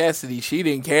Orange Cassidy. She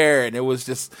didn't care. And it was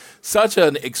just such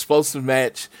an explosive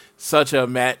match, such a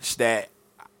match that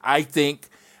I think,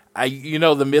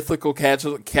 the mythical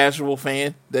casual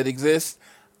fan that exists,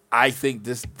 I think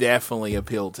this definitely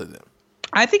appealed to them.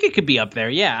 I think it could be up there,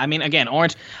 yeah. I mean, again,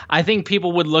 I think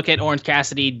people would look at Orange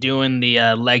Cassidy doing the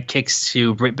leg kicks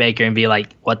to Britt Baker and be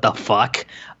like, what the fuck?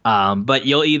 But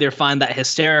you'll either find that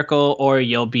hysterical or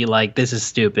you'll be like, this is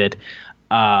stupid.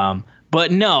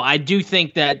 But no, I do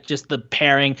think that just the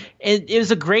pairing, it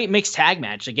was a great mixed tag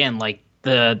match. Again, like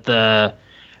the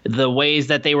ways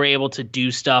that they were able to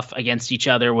do stuff against each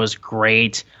other was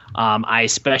great. I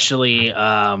especially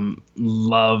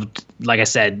loved, like I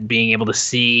said, being able to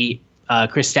see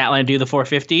Chris Statlander do the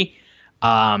 450.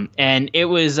 And it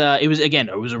was a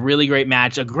really great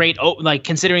match.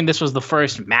 Considering this was the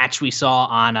first match we saw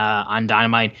on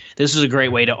Dynamite, this was a great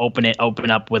way to open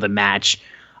up with a match.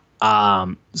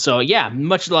 So yeah,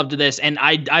 much love to this. And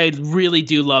I really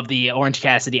do love the Orange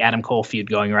Cassidy Adam Cole feud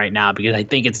going right now, because I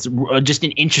think it's just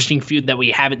an interesting feud that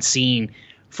we haven't seen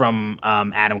from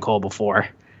Adam Cole before.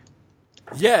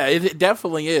 Yeah, it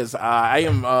definitely is.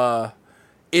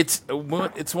 It's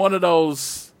one of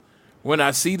those. When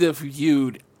I see the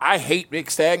feud, I hate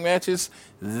mixed tag matches.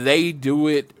 They do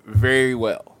it very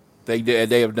well. They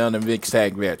have done a mixed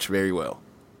tag match very well.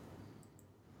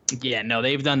 Yeah, no,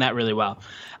 they've done that really well.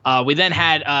 We then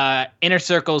had Inner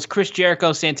Circle's Chris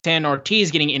Jericho, Santana Ortiz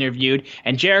getting interviewed,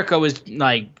 and Jericho was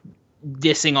like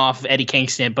dissing off Eddie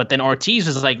Kingston, but then Ortiz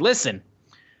was like, listen,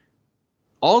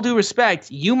 all due respect,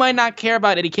 you might not care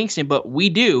about Eddie Kingston, but we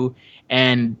do.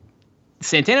 And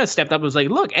Santana stepped up and was like,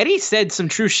 look, Eddie said some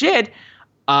true shit.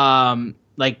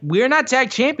 We're not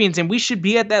tag champions and we should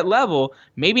be at that level.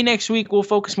 Maybe next week we'll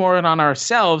focus more on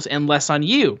ourselves and less on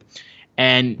you.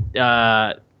 And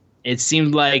it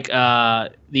seemed like the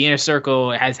Inner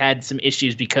Circle has had some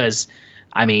issues because,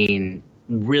 I mean,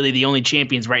 really the only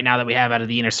champions right now that we have out of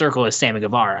the Inner Circle is Sammy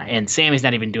Guevara. And Sammy's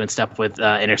not even doing stuff with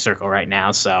Inner Circle right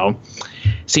now. So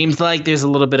seems like there's a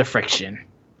little bit of friction.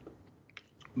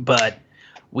 But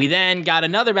we then got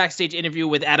another backstage interview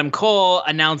with Adam Cole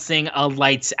announcing a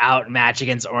lights out match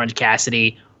against Orange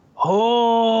Cassidy.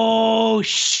 Oh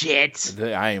shit!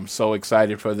 I am so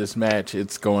excited for this match.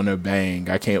 It's going to bang.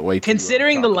 I can't wait.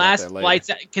 Considering the last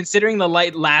lights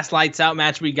out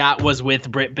match we got was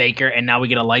with Britt Baker, and now we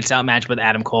get a lights out match with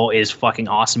Adam Cole is fucking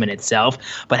awesome in itself.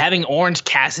 But having Orange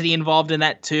Cassidy involved in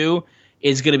that too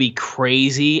is going to be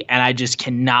crazy, and I just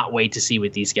cannot wait to see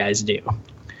what these guys do.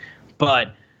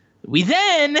 But we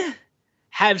then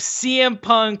have CM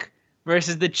Punk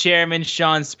versus the chairman,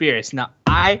 Shawn Spears. Now,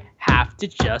 I have to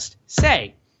just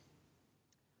say,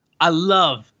 I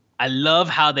love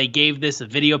how they gave this a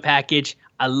video package.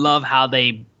 I love how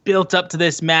they built up to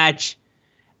this match.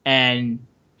 And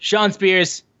Shawn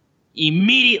Spears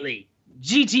immediately,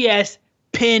 GTS,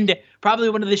 pinned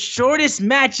probably one of the shortest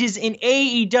matches in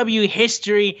AEW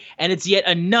history. And it's yet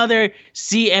another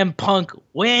CM Punk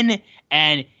win.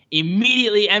 And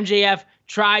immediately, MJF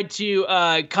tried to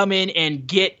come in and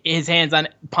get his hands on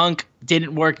Punk.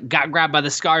 Didn't work. Got grabbed by the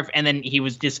scarf, and then he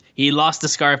lost the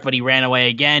scarf, but he ran away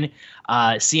again.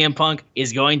 CM Punk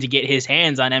is going to get his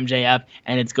hands on MJF,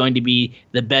 and it's going to be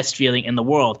the best feeling in the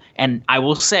world. And I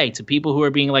will say to people who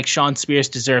are being like, Shawn Spears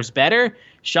deserves better,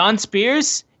 Shawn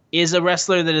Spears is a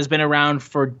wrestler that has been around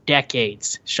for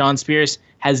decades. Shawn Spears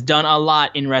has done a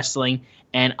lot in wrestling,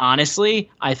 and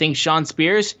honestly, I think Shawn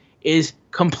Spears is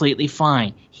completely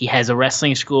fine. He has a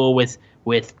wrestling school with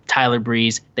Tyler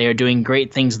Breeze. They are doing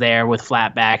great things there with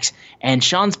flatbacks. And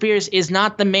Shawn Spears is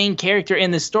not the main character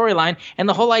in this storyline. And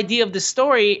the whole idea of the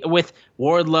story with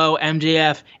Wardlow,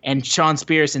 MJF, and Shawn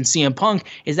Spears and CM Punk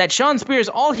is that Shawn Spears,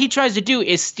 all he tries to do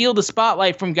is steal the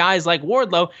spotlight from guys like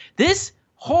Wardlow. This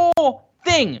whole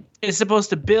thing is supposed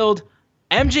to build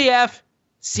MJF,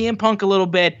 CM Punk a little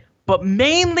bit, but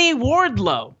mainly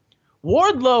Wardlow.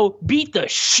 Wardlow beat the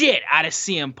shit out of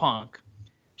CM Punk.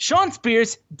 Shawn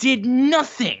Spears did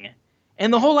nothing.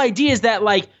 And the whole idea is that,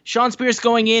 like, Shawn Spears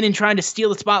going in and trying to steal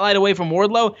the spotlight away from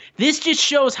Wardlow, this just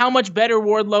shows how much better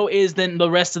Wardlow is than the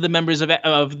rest of the members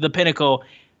of the Pinnacle.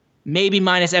 Maybe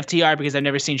minus FTR, because I've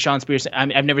never seen Shawn Spears.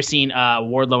 I've never seen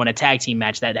Wardlow in a tag team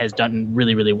match that has done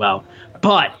really, really well.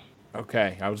 But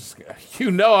okay, I was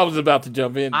about to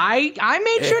jump in. I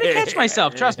made sure to catch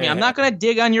myself. Trust me, I'm not going to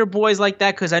dig on your boys like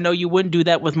that because I know you wouldn't do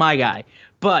that with my guy.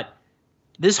 But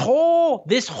this whole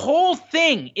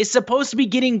thing is supposed to be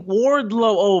getting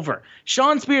Wardlow over.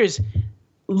 Shawn Spears,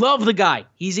 love the guy.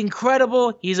 He's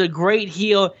incredible. He's a great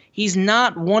heel. He's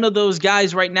not one of those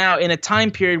guys right now in a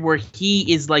time period where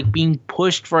he is like being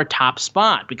pushed for a top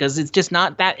spot because it's just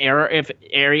not that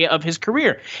area of his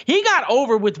career. He got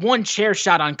over with one chair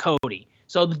shot on Cody.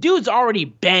 So the dude's already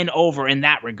been over in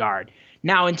that regard.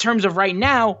 Now, in terms of right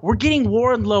now, we're getting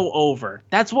Wardlow over.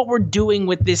 That's what we're doing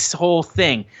with this whole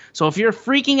thing. So if you're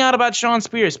freaking out about Shawn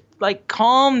Spears,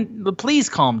 please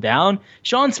calm down.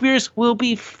 Shawn Spears will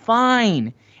be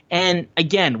fine. And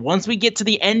again, once we get to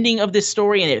the ending of this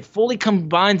story and it fully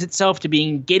combines itself to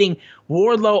getting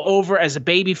Wardlow over as a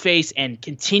babyface and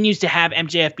continues to have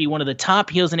MJF be one of the top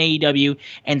heels in AEW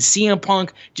and CM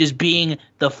Punk just being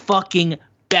the fucking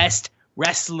best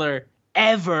wrestler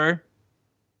ever,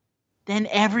 then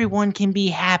everyone can be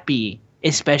happy,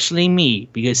 especially me,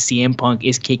 because CM Punk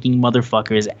is kicking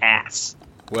motherfuckers' ass.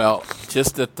 Well,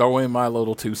 just to throw in my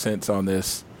little 2 cents on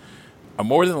this,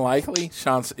 More than likely,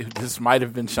 this might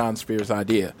have been Sean Spears'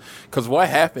 idea. Because what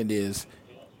happened is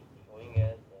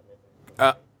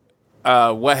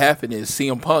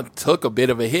CM Punk took a bit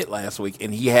of a hit last week,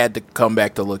 and he had to come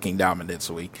back to looking dominant this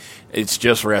week. It's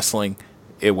just wrestling.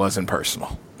 It wasn't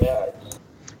personal.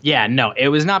 Yeah, no, it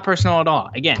was not personal at all.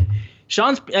 Again,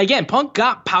 Punk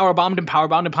got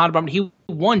powerbombed. He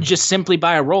won just simply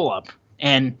by a roll-up.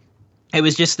 And it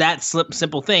was just that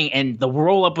simple thing. And the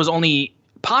roll-up was only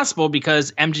possible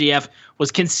because MJF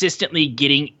was consistently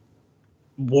getting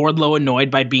Wardlow annoyed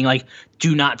by being like,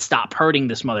 do not stop hurting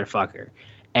this motherfucker.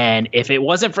 And if it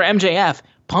wasn't for MJF,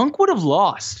 Punk would have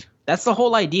lost. That's the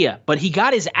whole idea. But he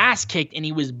got his ass kicked and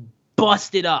he was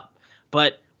busted up.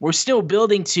 But we're still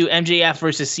building to MJF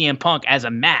versus CM Punk as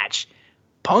a match.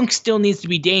 Punk still needs to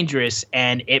be dangerous,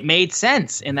 and it made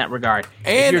sense in that regard.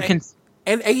 And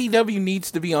AEW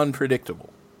needs to be unpredictable.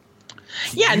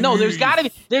 Yeah, no, there's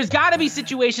gotta be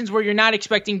situations where you're not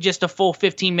expecting just a full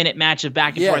 15-minute match of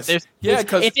back and forth. If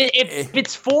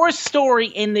it's forced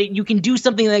story and that you can do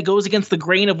something that goes against the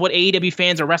grain of what AEW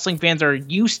fans or wrestling fans are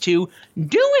used to,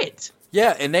 do it.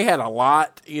 Yeah, and they had a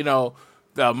lot,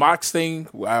 the Mox thing,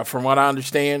 from what I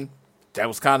understand, that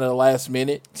was kind of the last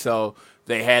minute, so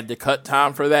they had to cut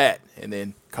time for that. And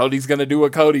then Cody's going to do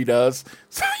what Cody does,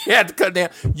 so you had to cut down.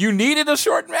 You needed a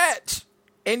short match,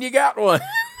 and you got one.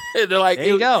 They're like, there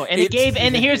you go. And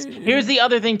here's the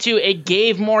other thing, too. It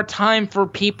gave more time for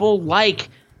people like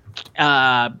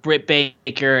Britt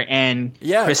Baker and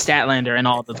Chris Statlander and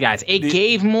all those guys. It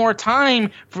gave more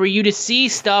time for you to see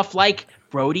stuff like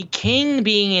Brody King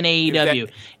being in AEW.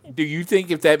 Do you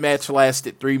think if that match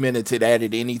lasted 3 minutes, it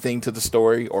added anything to the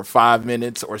story, or 5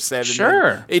 minutes, or 7 minutes?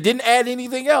 Sure. It didn't add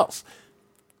anything else.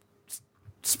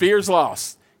 Spears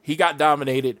lost. He got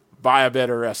dominated by a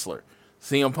better wrestler.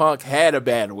 CM Punk had a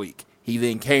bad week. He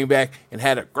then came back and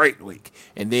had a great week.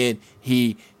 And then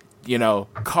he,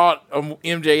 caught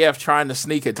MJF trying to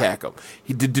sneak attack him.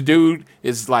 The dude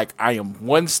is like, I am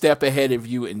one step ahead of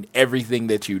you in everything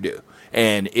that you do.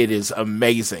 And it is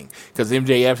amazing because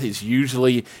MJF is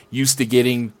usually used to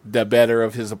getting the better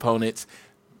of his opponents.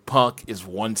 Punk is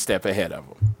one step ahead of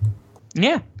him.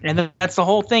 Yeah, and that's the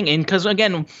whole thing. And because,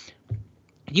 again,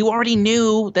 you already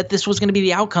knew that this was going to be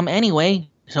the outcome anyway.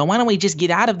 So why don't we just get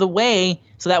out of the way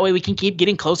so that way we can keep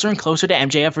getting closer and closer to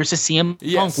MJF versus CM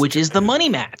Punk, which is the money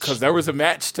match. Because there was a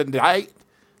match tonight,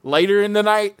 later in the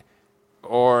night,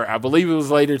 or I believe it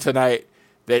was later tonight,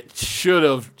 that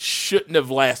shouldn't have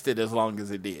lasted as long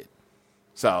as it did.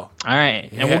 So, all right,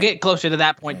 and we'll get closer to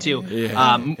that point too.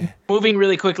 Moving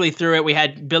really quickly through it, we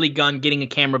had Billy Gunn getting a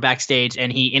camera backstage,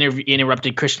 and he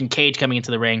interrupted Christian Cage coming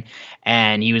into the ring,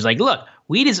 and he was like, "Look,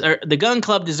 the Gun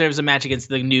Club deserves a match against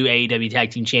the new AEW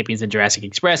Tag Team Champions in Jurassic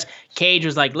Express." Cage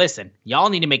was like, "Listen, y'all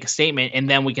need to make a statement, and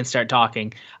then we can start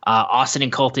talking." Austin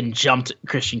and Colton jumped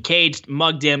Christian Cage,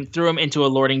 mugged him, threw him into a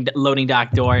loading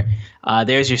dock door.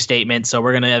 There's your statement. So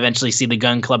we're gonna eventually see the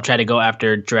Gun Club try to go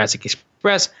after Jurassic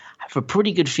Express. I have a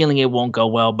pretty good feeling it won't go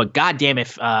well, but goddamn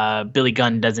if Billy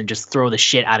Gunn doesn't just throw the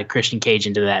shit out of Christian Cage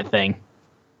into that thing.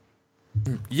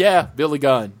 Yeah, Billy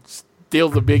Gunn. Still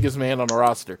the biggest man on the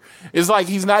roster. It's like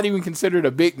he's not even considered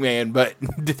a big man, but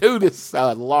the dude is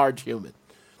a large human.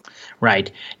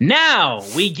 Right. Now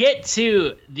we get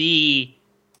to the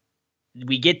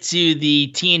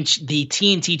TNT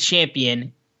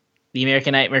champion, the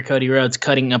American Nightmare Cody Rhodes,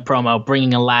 cutting a promo,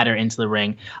 bringing a ladder into the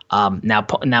ring. Now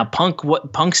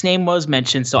Punk's name was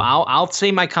mentioned, so I'll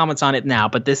say my comments on it now,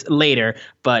 but this later.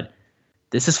 But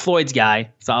this is Floyd's guy,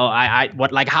 so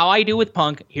how I do with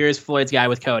Punk. Here's Floyd's guy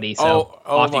with Cody. So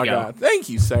off my God! Thank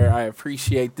you, sir. I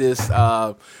appreciate this.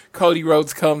 Cody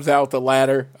Rhodes comes out the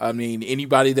ladder. I mean,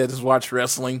 anybody that has watched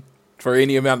wrestling for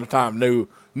any amount of time knew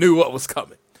what was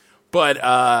coming. But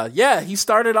he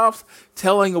started off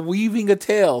weaving a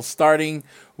tale, starting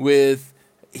with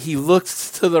he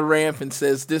looks to the ramp and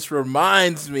says, "This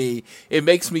reminds me. It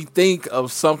makes me think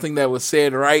of something that was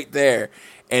said right there."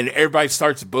 And everybody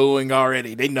starts booing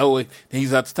already. They know it.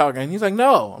 He's out to talk. And he's like,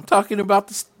 "No, I'm talking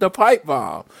about the pipe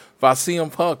bomb by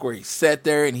CM Punk, where he sat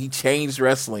there and he changed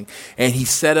wrestling. And he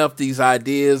set up these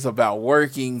ideas about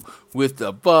working with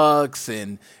the Bucks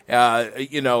and,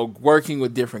 working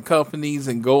with different companies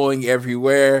and going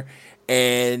everywhere.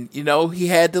 And, he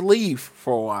had to leave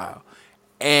for a while.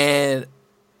 And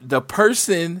there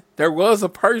was a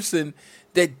person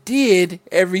that did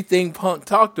everything Punk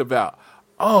talked about.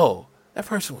 Oh, that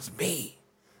person was me.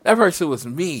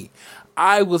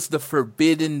 I was the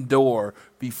forbidden door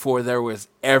before there was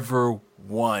ever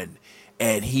one.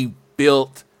 And he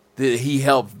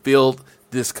helped build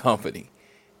this company.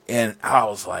 And I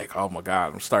was like, oh my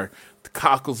God, I'm starting to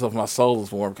cockles of my soul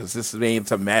is warm because this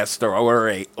man's a master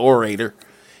orator.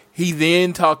 He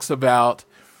then talks about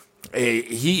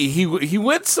he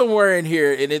went somewhere in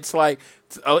here, and it's like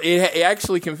it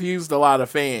actually confused a lot of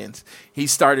fans. He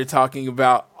started talking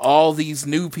about all these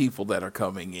new people that are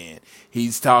coming in.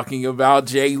 He's talking about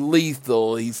Jay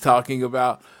Lethal. He's talking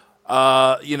about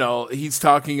he's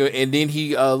talking, and then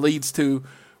he leads to,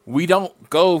 we don't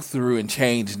go through and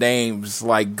change names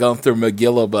like Gunther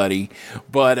McGillibuddy,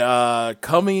 but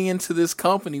coming into this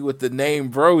company with the name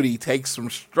Brody takes some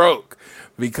stroke,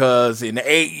 because in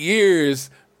 8 years,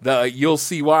 you'll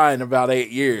see why in about 8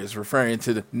 years, referring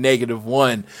to the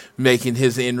 -1 making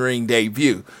his in-ring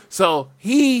debut. So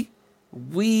he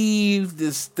weaved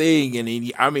this thing,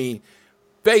 and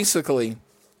basically,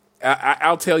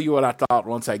 I'll tell you what I thought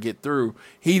once I get through.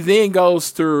 He then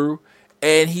goes through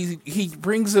and he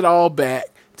brings it all back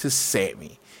to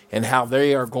Sammy and how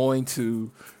they are going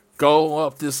to go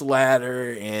up this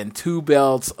ladder, and 2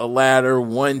 belts, a ladder,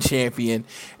 1 champion,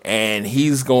 and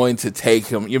he's going to take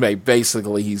him.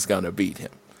 Basically, he's going to beat him.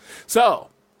 So,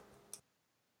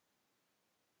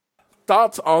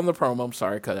 thoughts on the promo. I'm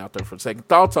sorry, cut out there for a second.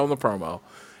 Thoughts on the promo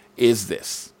is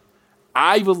this.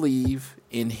 I believe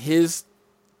in his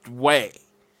way.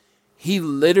 He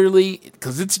literally,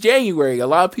 because it's January, a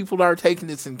lot of people are taking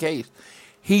this in case.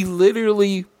 He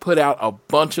literally put out a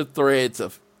bunch of threads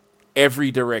of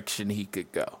every direction he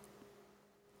could go.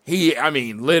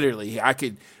 Literally, I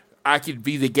could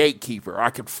be the gatekeeper. I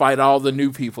could fight all the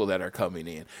new people that are coming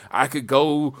in. I could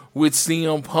go with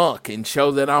CM Punk and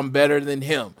show that I'm better than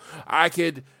him. I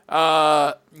could,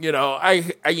 I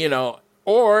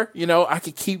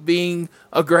could keep being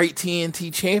a great TNT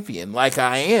champion like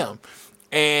I am.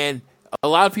 And a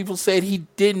lot of people said he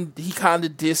kind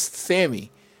of dissed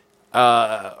Sammy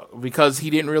because he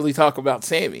didn't really talk about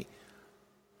Sammy.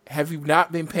 Have you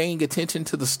not been paying attention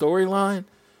to the storyline?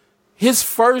 His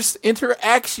first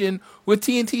interaction with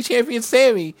TNT champion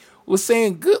Sammy was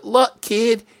saying, "Good luck,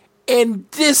 kid,"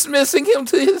 and dismissing him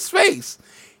to his face.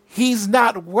 He's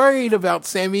not worried about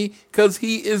Sammy because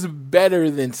he is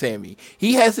better than Sammy.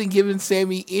 He hasn't given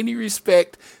Sammy any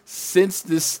respect since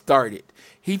this started.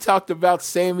 He talked about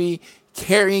Sammy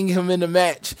carrying him in the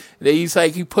match. He's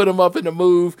like, he put him up in the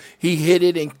move, he hit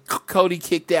it, and Cody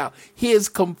kicked out. He has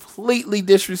completely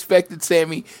disrespected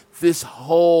Sammy this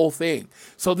whole thing.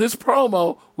 So this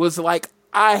promo was like,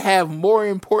 I have more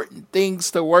important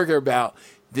things to worry about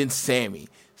than Sammy.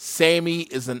 Sammy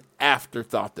is an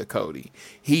afterthought to Cody.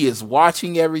 He is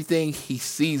watching everything, he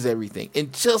sees everything.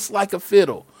 And just like a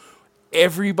fiddle,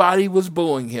 everybody was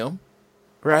booing him,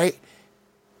 right?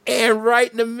 And right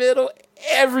in the middle,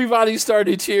 everybody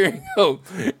started cheering him.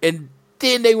 And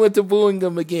then they went to booing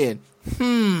him again.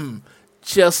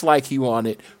 Just like he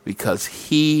wanted, because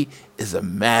he is a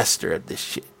master of this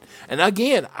shit. And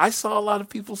again, I saw a lot of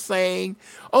people saying,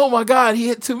 "Oh my God, he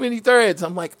hit too many threads."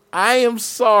 I'm like, I am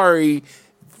sorry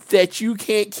that you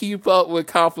can't keep up with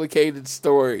complicated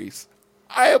stories.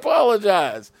 I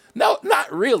apologize. No,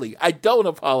 not really. I don't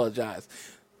apologize.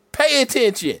 Pay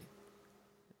attention.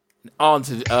 On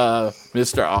to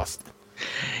Mr. Austin.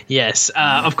 Yes,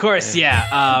 of course,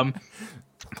 yeah.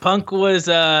 Punk was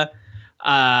I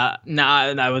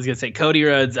was gonna say Cody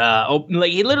Rhodes.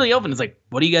 He literally opened. It's like,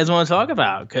 what do you guys want to talk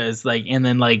about? Because and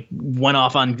then went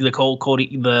off on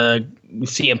the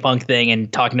CM Punk thing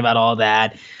and talking about all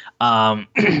that.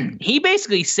 He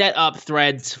basically set up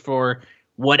threads for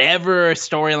whatever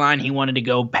storyline he wanted to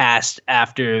go past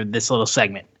after this little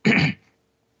segment.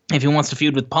 If he wants to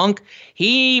feud with Punk,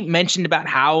 he mentioned about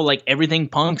how everything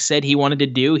Punk said he wanted to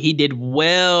do, he did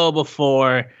well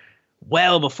before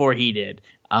he did.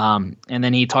 And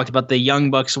then he talked about the Young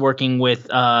Bucks working with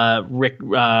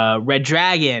Red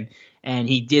Dragon, and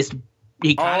he kind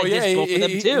of dissed both of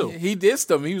them too. He dissed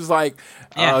them. He was like,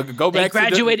 "Go back." They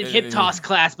graduated hip toss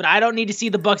class, but I don't need to see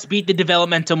the Bucks beat the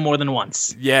Developmental more than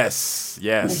once. Yes,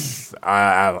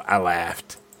 I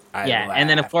laughed. And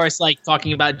then of course,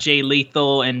 talking about Jay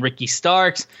Lethal and Ricky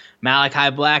Starks, Malachi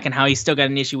Black, and how he's still got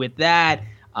an issue with that.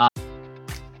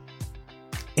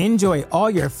 Enjoy all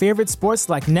your favorite sports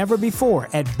like never before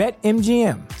at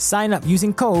BetMGM. Sign up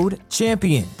using code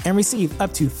CHAMPION and receive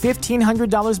up to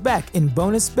 $1,500 back in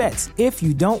bonus bets if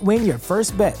you don't win your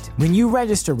first bet. When you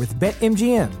register with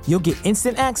BetMGM, you'll get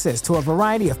instant access to a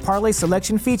variety of parlay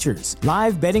selection features,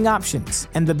 live betting options,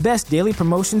 and the best daily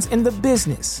promotions in the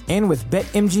business. And with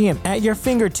BetMGM at your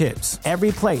fingertips,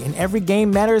 every play and every game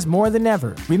matters more than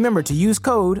ever. Remember to use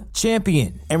code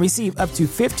CHAMPION and receive up to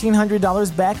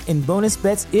 $1,500 back in bonus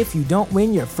bets if you don't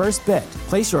win your first bet.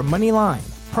 Place your money line,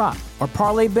 prop, or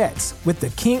parlay bets with the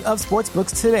king of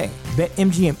sportsbooks today.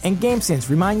 BetMGM and GameSense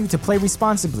remind you to play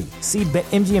responsibly. See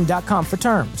BetMGM.com for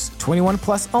terms. 21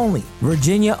 plus only.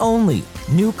 Virginia only.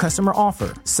 New customer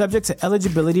offer. Subject to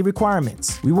eligibility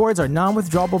requirements. Rewards are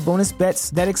non-withdrawable bonus bets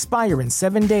that expire in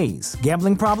 7 days.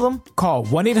 Gambling problem? Call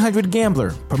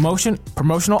 1-800-GAMBLER.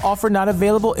 Promotional offer not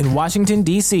available in Washington,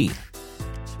 D.C.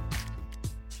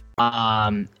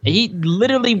 He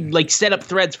literally set up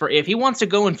threads for if he wants to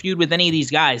go and feud with any of these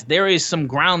guys, there is some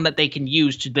ground that they can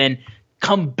use to then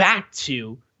come back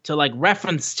to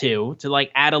reference to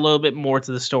add a little bit more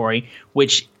to the story,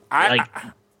 which I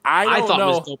thought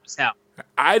was dope as hell.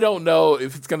 I don't know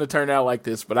if it's going to turn out like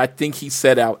this, but I think he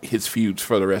set out his feuds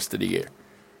for the rest of the year.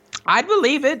 I'd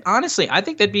believe it, honestly. I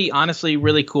think that'd be honestly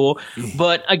really cool.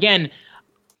 But again,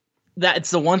 that's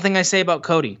the one thing I say about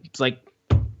Cody. It's like,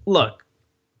 look,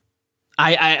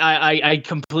 I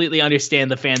completely understand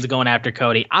the fans going after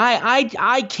Cody.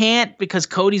 I can't, because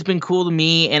Cody's been cool to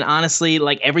me, and honestly,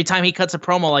 every time he cuts a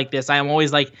promo like this, I'm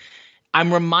always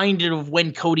I'm reminded of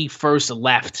when Cody first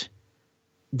left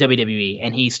WWE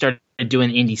and he started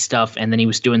doing indie stuff, and then he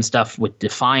was doing stuff with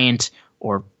Defiant,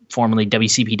 or formerly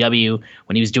WCPW,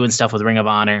 when he was doing stuff with Ring of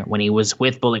Honor, when he was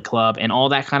with Bullet Club and all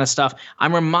that kind of stuff.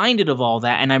 I'm reminded of all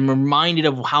that, and I'm reminded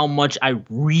of how much I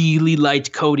really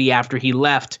liked Cody after he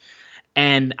left.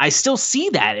 And I still see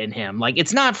that in him.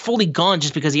 It's not fully gone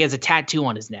just because he has a tattoo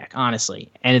on his neck,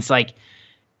 honestly. And it's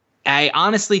I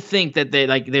honestly think that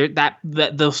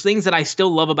those things that I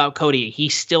still love about Cody, he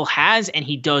still has, and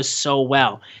he does so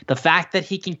well. The fact that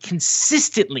he can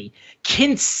consistently,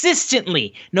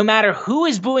 no matter who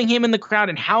is booing him in the crowd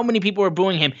and how many people are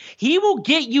booing him, he will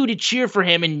get you to cheer for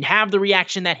him and have the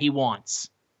reaction that he wants.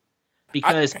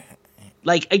 Because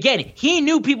again, he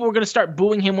knew people were going to start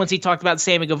booing him once he talked about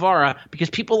Sammy Guevara,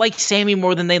 because people like Sammy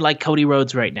more than they like Cody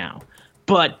Rhodes right now.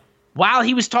 But while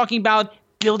he was talking about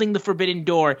building the Forbidden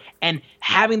Door and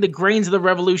having the grains of the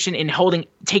revolution and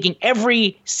taking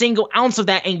every single ounce of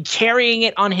that and carrying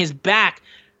it on his back,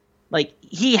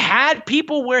 he had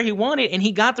people where he wanted, and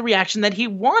he got the reaction that he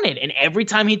wanted. And every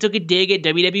time he took a dig at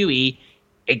WWE,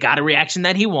 it got a reaction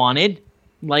that he wanted.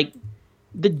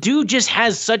 The dude just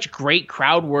has such great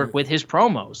crowd work with his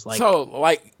promos.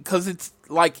 Because it's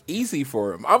easy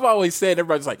for him. I've always said,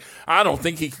 everybody's I don't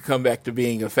think he could come back to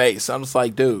being a face. I'm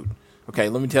just dude, okay,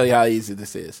 let me tell you how easy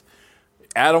this is.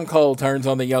 Adam Cole turns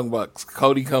on the Young Bucks.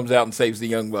 Cody comes out and saves the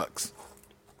Young Bucks.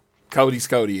 Cody's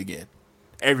Cody again.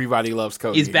 Everybody loves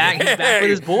Cody. He's back. He's back with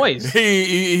his boys.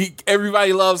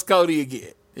 Everybody loves Cody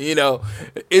again.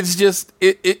 It's just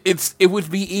it would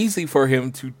be easy for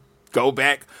him to go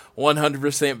back 100%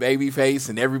 babyface,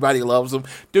 and everybody loves him.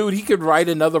 Dude, he could write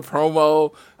another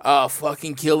promo,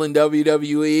 fucking killing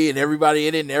WWE, and everybody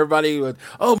in it, and everybody would,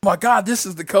 oh my God, this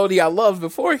is the Cody I loved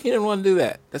before. He didn't want to do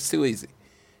that. That's too easy.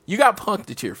 You got Punk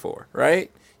to cheer for, right?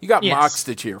 You got Mox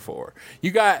to cheer for.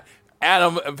 You got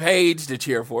Adam Page to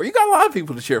cheer for. You got a lot of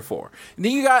people to cheer for. And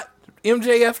then you got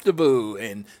MJF to boo,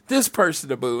 and this person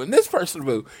to boo, and this person to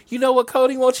boo. You know what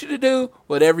Cody wants you to do?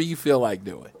 Whatever you feel like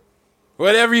doing.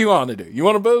 Whatever you want to do. You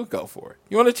want to boo? Go for it.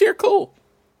 You want to cheer? Cool.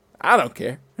 I don't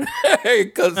care.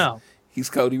 Because he's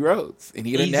Cody Rhodes, and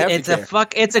he doesn't have to care.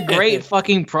 It's a great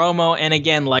fucking promo, and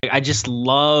again, I just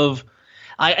love...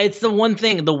 it's the one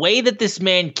thing, the way that this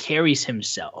man carries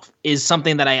himself is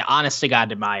something that I honest to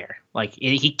God admire.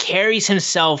 He carries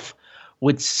himself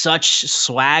with such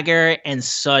swagger and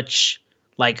such,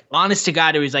 honest to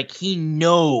God, he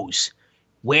knows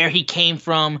where he came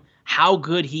from, how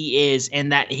good he is,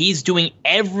 and that he's doing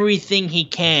everything he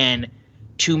can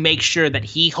to make sure that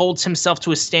he holds himself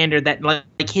to a standard that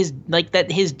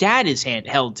that his dad is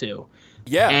held to.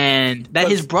 Yeah. And that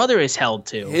his brother is held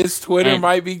to. His Twitter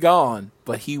might be gone,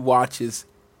 but he watches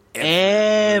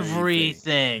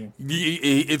everything.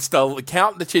 It's the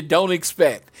account that you don't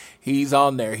expect. He's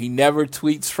on there. He never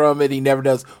tweets from it. He never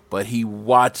does, but he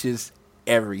watches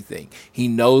everything. He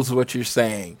knows what you're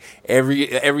saying. Every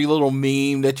little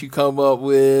meme that you come up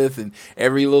with, and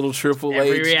every little Triple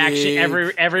H reaction,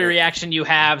 thing, every reaction you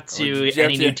have to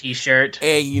any new T-shirt.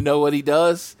 And you know what he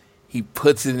does? He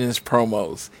puts it in his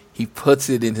promos. He puts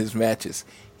it in his matches.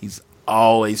 He's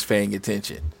always paying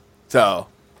attention. So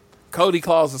Cody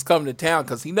Claus is coming to town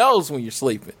because he knows when you're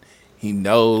sleeping. He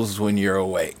knows when you're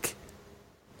awake.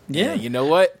 Yeah. And you know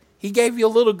what? He gave you a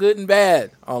little good and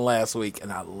bad on last week,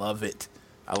 and I love it.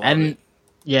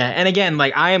 Yeah, and again,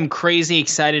 I am crazy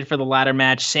excited for the ladder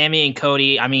match. Sammy and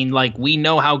Cody, we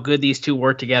know how good these two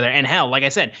work together. And hell, like I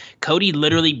said, Cody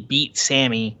literally beat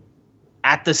Sammy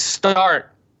at the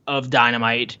start of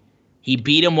Dynamite. He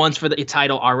beat him once for the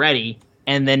title already,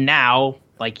 and then now,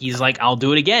 Like, he's like, I'll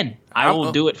do it again. I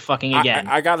will do it fucking again.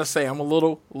 I gotta say, I'm a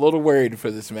little worried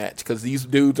for this match because these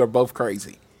dudes are both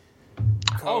crazy.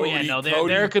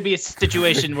 There could be a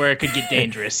situation where it could get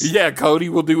dangerous. Yeah, Cody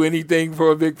will do anything for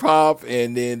a big pop,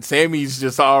 and then Sammy's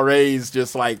just always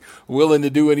just like willing to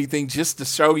do anything just to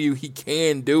show you he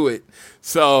can do it.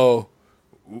 So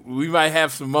we might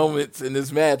have some moments in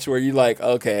this match where you're like,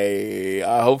 okay,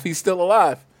 I hope he's still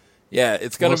alive. Yeah,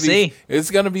 it's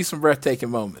gonna be some breathtaking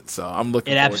moments. So I'm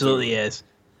looking. It absolutely is.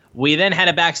 We then had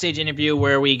a backstage interview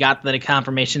where we got the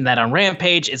confirmation that on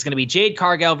Rampage, it's going to be Jade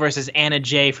Cargill versus Anna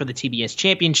Jay for the TBS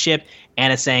Championship.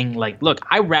 Anna saying, like, look,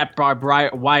 I wrapped barbed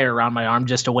wire around my arm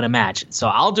just to win a match, so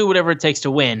I'll do whatever it takes to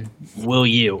win. Will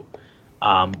you?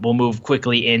 We'll move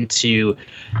quickly into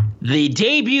the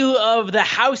debut of the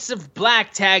House of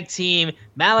Black tag team.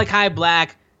 Malachi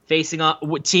Black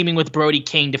teaming with Brody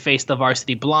King to face the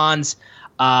Varsity Blondes.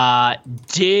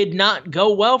 Did not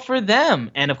go well for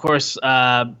them. And, of course,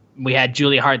 we had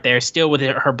Julia Hart there still with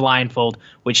her blindfold,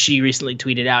 which she recently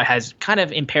tweeted out has kind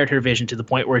of impaired her vision to the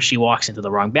point where she walks into the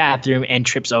wrong bathroom and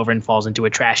trips over and falls into a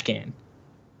trash can.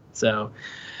 So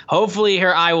hopefully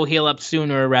her eye will heal up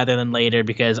sooner rather than later,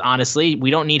 because honestly, we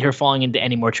don't need her falling into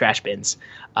any more trash bins.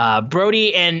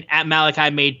 Brody and Malachi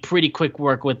made pretty quick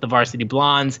work with the Varsity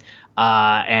Blondes.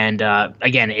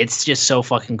 Again, it's just so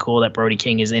fucking cool that Brody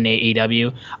King is in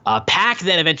AEW. Pac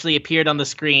then eventually appeared on the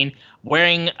screen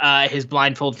wearing his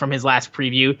blindfold from his last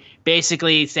preview,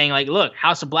 basically saying, like, look,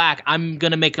 House of Black, I'm going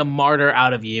to make a martyr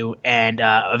out of you, and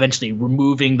eventually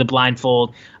removing the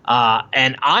blindfold.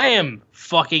 And I am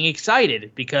fucking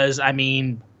excited because, I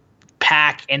mean,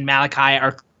 Pac and Malachi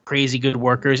are crazy good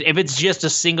workers. If it's just a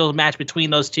single match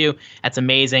between those two, that's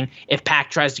amazing. If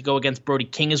Pac tries to go against Brody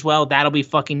King as well, that'll be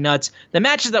fucking nuts. The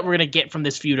matches that we're going to get from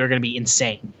this feud are going to be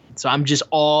insane. So I'm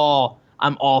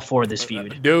all for this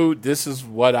feud. Dude, this is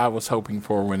what I was hoping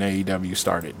for when AEW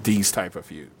started. These type of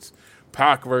feuds.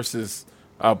 Pac versus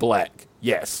Black.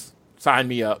 Yes. Sign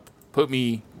me up. Put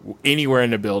me anywhere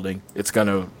in the building. It's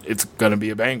gonna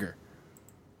be a banger.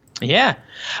 Yeah.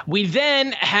 We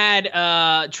then had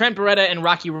Trent Beretta and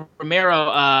Rocky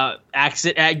Romero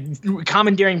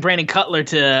commandeering Brandon Cutler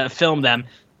to film them.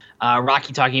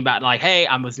 Rocky talking about, like, hey,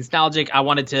 I was nostalgic. I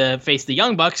wanted to face the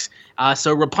Young Bucks.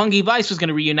 So Roppongi Vice was going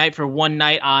to reunite for one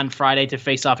night on Friday to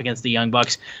face off against the Young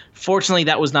Bucks. Fortunately,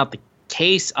 that was not the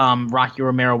case. Rocky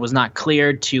Romero was not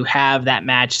cleared to have that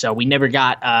match, so we never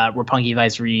got Roppongi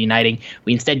Vice reuniting.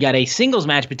 We instead got a singles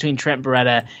match between Trent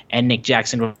Beretta and Nick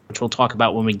Jackson, which we'll talk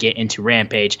about when we get into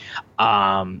Rampage.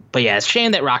 But yeah, it's a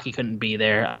shame that Rocky couldn't be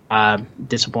there.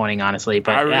 Disappointing, honestly.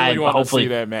 But I really want to see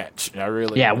that match.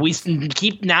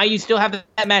 Now you still have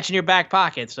that match in your back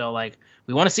pocket, so like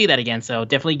we want to see that again. So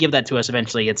definitely give that to us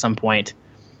eventually at some point.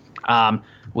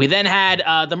 We then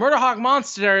had the Murder Hawk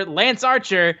Monster, Lance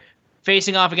Archer,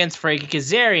 facing off against Frankie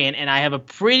Kazarian, and I have a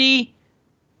pretty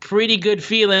good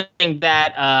feeling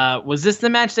that was this the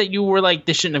match that you were like,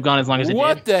 this shouldn't have gone as long as it did?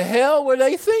 What the hell were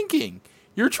they thinking?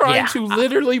 You're trying to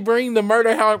literally bring the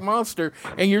Murder Hawk Monster,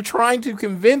 and you're trying to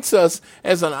convince us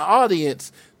as an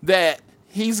audience that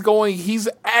he's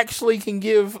actually can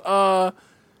give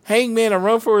Hangman a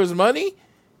run for his money,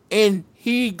 and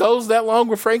he goes that long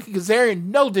with Frankie Kazarian.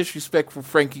 No disrespect for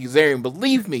Frankie Kazarian,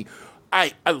 believe me.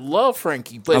 I love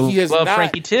Frankie, but he has not.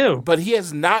 Frankie too. But he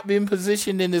has not been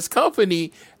positioned in this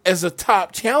company as a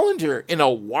top challenger in a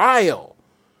while.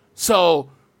 So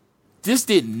this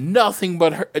did nothing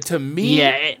but hurt, to me.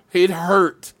 Yeah, it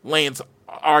hurt Lance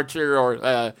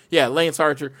Archer, Lance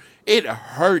Archer. It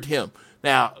hurt him.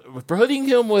 Now putting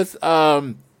him with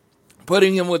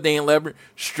Dan Lambert,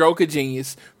 stroke of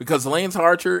genius, because Lance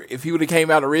Archer, if he would have came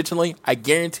out originally, I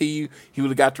guarantee you he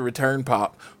would have got the return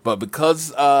pop. But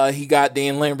because he got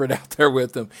Dan Lambert out there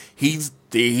with him, he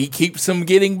keeps him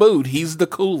getting booed. He's the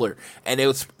cooler, and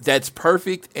that's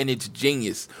perfect and it's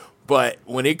genius. But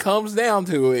when it comes down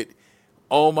to it,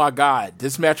 oh my God,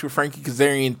 this match with Frankie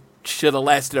Kazarian should have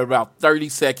lasted about 30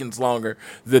 seconds longer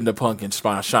than the Punk and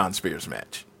Shawn Spears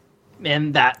match.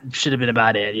 And that should have been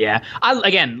about it, yeah. I,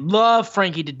 again, love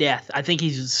Frankie to death. I think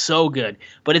he's so good.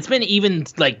 But it's been even,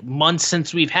 like, months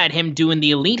since we've had him doing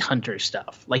the Elite Hunter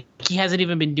stuff. Like, he hasn't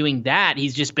even been doing that.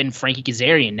 He's just been Frankie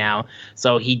Kazarian now.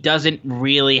 So he doesn't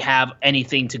really have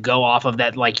anything to go off of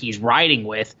that, like, he's riding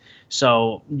with.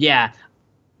 So, yeah.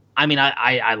 I mean,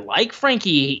 I like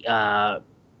Frankie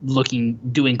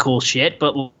doing cool shit.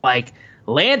 But, like,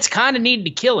 Lance kind of needed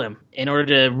to kill him in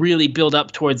order to really build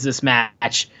up towards this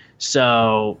match.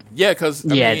 So yeah, because I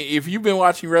mean, if you've been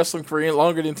watching wrestling for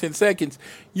longer than 10 seconds,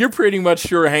 you're pretty much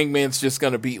sure Hangman's just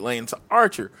going to beat Lance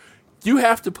Archer. You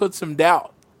have to put some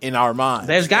doubt in our minds.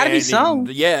 There's got to be some.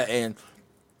 And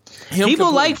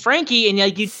People like Frankie, and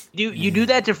like you do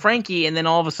that to Frankie, and then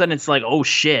all of a sudden it's like, oh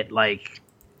shit, like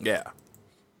yeah.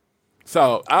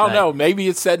 So I don't know. Maybe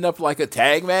it's setting up like a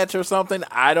tag match or something.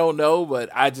 I don't know, but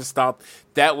I just thought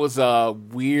that was a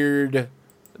weird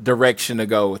direction to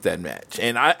go with that match,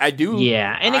 and I do.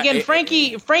 Yeah, and again,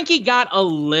 Frankie got a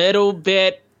little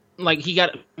bit, like he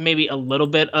got maybe a little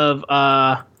bit of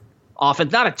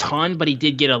offense, not a ton, but he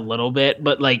did get a little bit.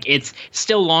 But like it's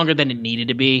still longer than it needed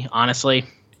to be, honestly.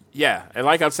 Yeah, and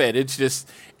like I said,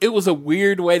 it was a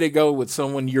weird way to go with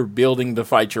someone you're building to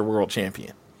fight your world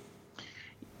champion.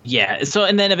 Yeah, so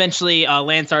and then eventually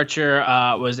Lance Archer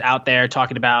was out there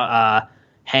talking about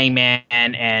Hangman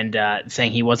and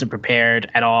saying he wasn't prepared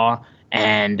at all,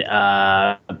 and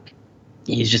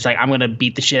he's just like, I'm going to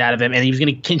beat the shit out of him, and he was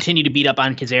going to continue to beat up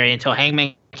on Kazarian until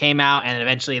Hangman came out, and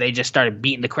eventually they just started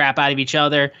beating the crap out of each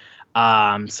other.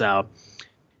 I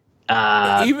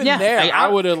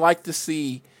would have liked to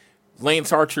see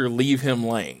Lance Archer leave him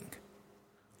laying,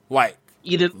 like.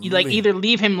 Either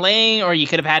leave him laying, or you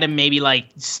could have had him maybe like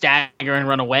stagger and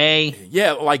run away.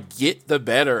 Yeah, like get the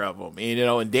better of him,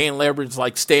 and Dan Lever's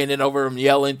like standing over him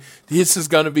yelling, "This is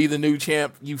gonna be the new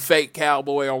champ, you fake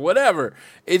cowboy," or whatever.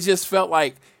 It just felt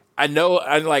like I know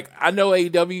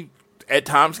AEW at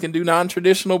times can do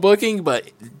non-traditional booking,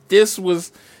 but this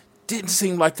didn't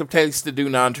seem like the place to do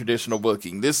non-traditional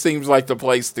booking. This seems like the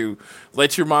place to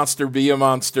let your monster be a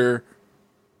monster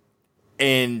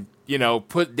and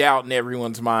put doubt in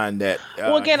everyone's mind that.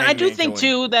 Well, again, Hangman, I do think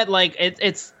too that like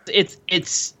it's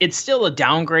still a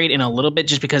downgrade in a little bit,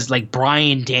 just because like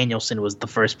Bryan Danielson was the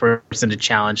first person to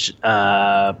challenge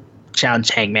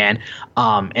Hangman,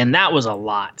 and that was a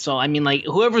lot. So I mean, like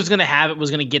whoever's gonna have it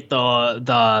was gonna get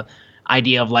the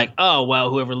idea of like, oh well,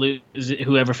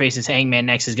 whoever faces Hangman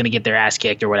next is gonna get their ass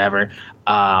kicked or whatever.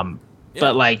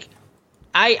 But like,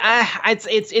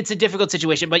 it's a difficult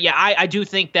situation. But yeah, I do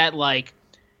think that like.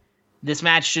 This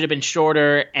match should have been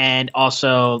shorter, and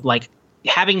also like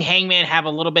having Hangman have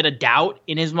a little bit of doubt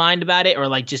in his mind about it, or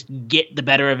like just get the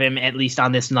better of him at least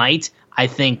on this night, I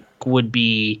think would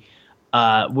be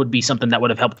something that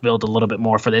would have helped build a little bit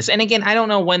more for this. And again, I don't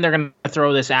know when they're going to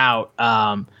throw this out,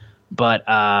 but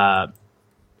I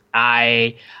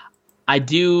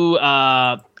do like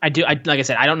I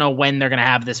said, I don't know when they're going to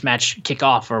have this match kick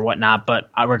off or whatnot, but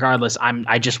regardless,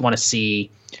 I just want to see.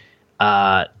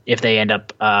 If they end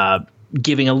up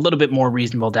giving a little bit more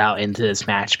reasonable doubt into this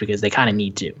match, because they kind of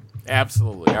need to.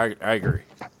 Absolutely. I agree.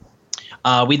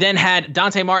 We then had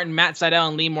Dante Martin, Matt Sydal,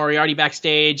 and Lee Moriarty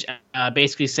backstage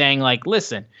basically saying, like,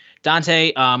 listen,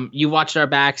 Dante, you watched our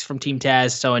backs from Team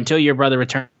Taz, so until your brother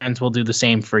returns, we'll do the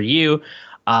same for you.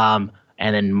 And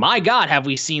then, my God, have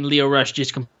we seen Lio Rush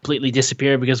just completely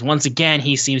disappear, because once again,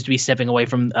 he seems to be stepping away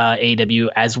from AEW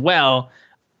as well.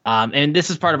 And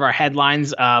this is part of our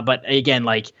headlines, but again,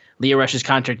 like Lio Rush's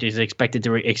contract is expected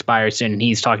to expire soon, and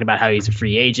he's talking about how he's a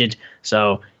free agent.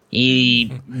 So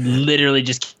he literally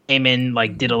just came in,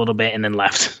 like did a little bit, and then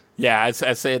left. Yeah, I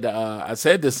said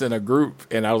this in a group,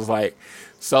 and I was like,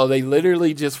 so they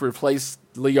literally just replaced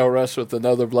Lio Rush with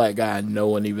another black guy, and no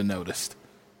one even noticed.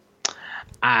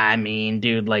 I mean,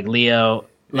 dude, like Lio.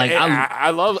 Like I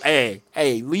love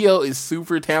Lio is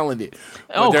super talented.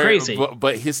 Crazy!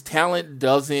 But his talent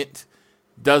doesn't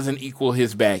equal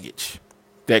his baggage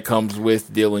that comes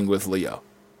with dealing with Lio.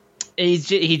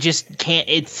 He just can't.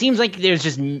 It seems like there's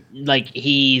just like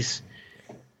he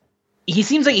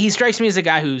seems like he strikes me as a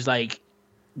guy who's like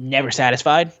never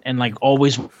satisfied and like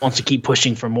always wants to keep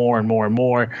pushing for more and more and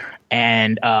more.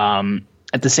 And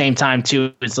at the same time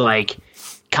too, it's like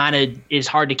kind of is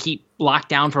hard to keep locked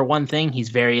down for one thing. He's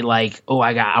very like, oh,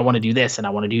 I want to do this, and I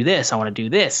want to do this, I want to do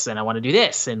this, and I want to do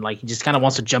this, and like he just kind of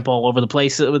wants to jump all over the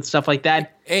place with stuff like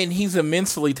that. And he's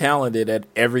immensely talented at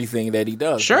everything that he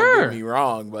does. Sure, don't get me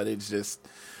wrong, but it's just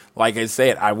like I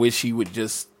said, I wish he would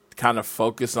just kind of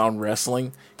focus on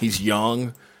wrestling. He's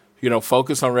young,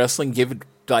 focus on wrestling. Give it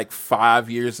like 5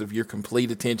 years of your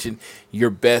complete attention, your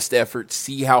best effort.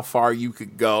 See how far you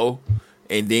could go.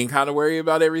 And then kind of worry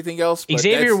about everything else. But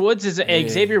Xavier Woods has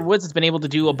been able to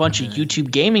do a bunch of YouTube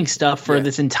gaming stuff for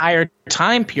this entire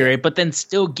time period, but then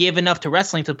still give enough to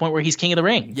wrestling to the point where he's king of the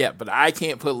ring. Yeah, but I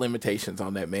can't put limitations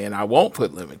on that man. I won't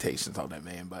put limitations on that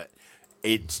man. But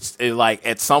it's like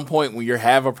at some point when you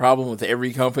have a problem with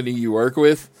every company you work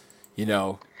with, it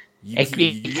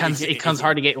becomes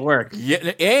hard to get work.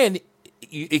 Yeah, and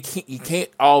you can't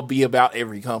all be about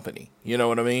every company. You know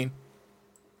what I mean?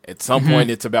 At some point,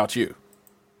 it's about you.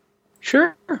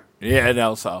 Sure. Yeah,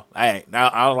 no. So I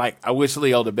wish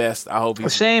Leo the best. I hope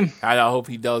I hope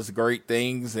he does great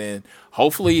things, and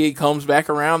hopefully he comes back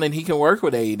around and he can work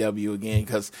with AEW again,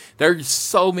 because there's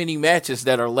so many matches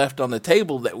that are left on the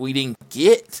table that we didn't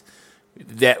get,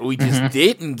 that we just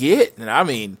didn't get. And I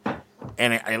mean,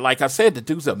 and like I said, the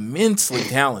dude's immensely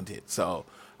talented. So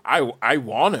I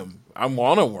want him. I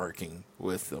want him working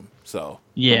with them. So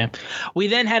yeah, we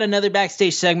then had another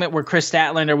backstage segment where Chris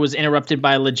Statlander was interrupted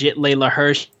by legit Layla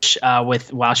Hirsch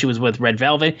while she was with Red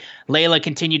Velvet. Layla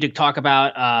continued to talk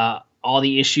about all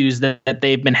the issues that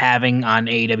they've been having on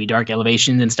AEW Dark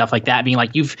Elevation and stuff like that, being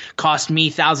like, you've cost me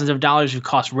thousands of dollars, you've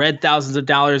cost Red thousands of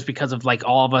dollars because of like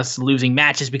all of us losing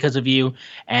matches because of you.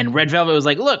 And Red Velvet was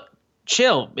like, look,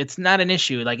 chill. It's not an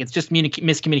issue. Like, it's just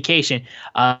miscommunication.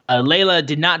 Layla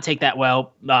did not take that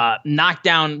well, knocked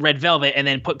down Red Velvet, and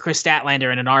then put Chris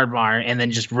Statlander in an armbar and then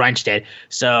just wrenched it.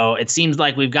 So it seems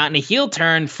like we've gotten a heel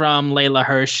turn from Layla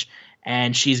Hirsch,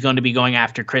 and she's going to be going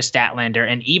after Chris Statlander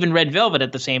and even Red Velvet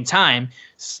at the same time.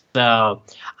 So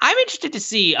I'm interested to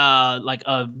see like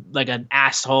an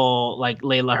asshole like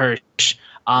Layla Hirsch.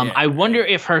 I wonder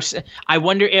if her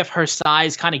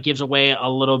size kind of gives away a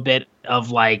little bit of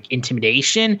like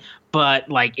intimidation, but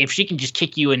like if she can just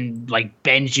kick you and like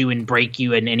bend you and break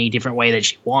you in any different way that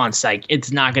she wants, like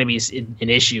it's not going to be an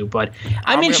issue. But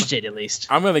I'm interested at least.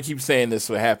 I'm going to keep saying this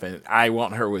will happen. I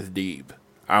want her with Deeb.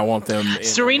 I want them.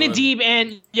 Serena Deeb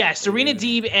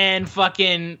and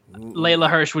fucking Layla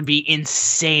Hirsch would be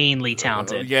insanely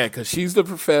talented. Yeah, because she's the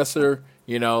professor.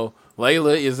 You know,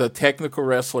 Layla is a technical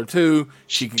wrestler too.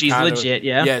 She's legit.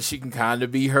 Yeah. Yeah, she can kind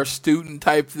of be her student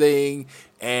type thing,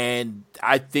 and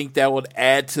I think that would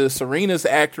add to Serena's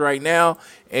act right now,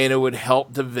 and it would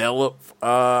help develop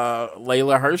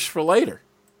Layla Hirsch for later.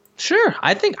 Sure,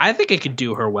 I think it could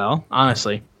do her well,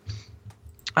 honestly.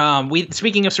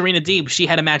 Speaking of Serena Deeb, she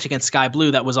had a match against Sky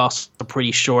Blue that was also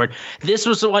pretty short. This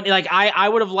was the one, like, I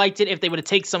would have liked it if they would have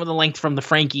taken some of the length from the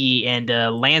Frankie and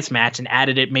Lance match and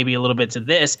added it maybe a little bit to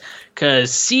this,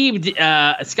 because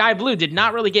Sky Blue did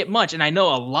not really get much, and I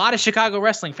know a lot of Chicago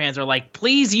wrestling fans are like,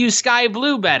 please use Sky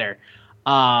Blue better.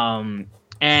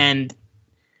 And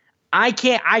I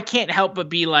can't help but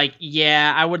be like,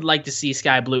 yeah, I would like to see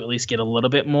Sky Blue at least get a little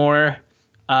bit more.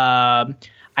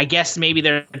 I guess maybe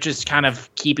they're just kind of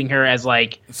keeping her as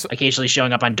like occasionally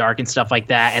showing up on Dark and stuff like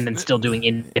that, and then still doing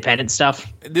independent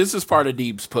stuff. This is part of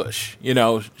Deeb's push. You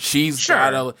know, she's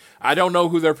got I don't know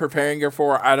who they're preparing her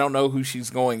for. I don't know who she's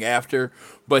going after,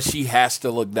 but she has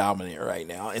to look dominant right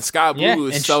now. And Sky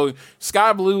Blue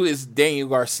Sky Blue is Daniel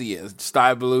Garcia.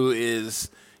 Sky Blue is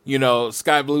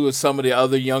some of the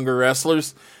other younger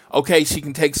wrestlers. Okay, she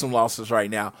can take some losses right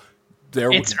now.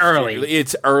 It's early.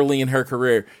 It's early in her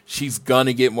career. She's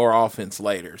gonna get more offense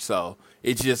later. So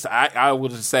it's just I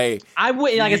would just say I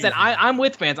said I'm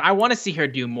with fans. I want to see her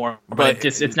do more, but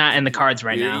it's not in the cards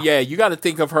right now. Yeah, you got to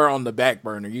think of her on the back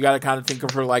burner. You got to kind of think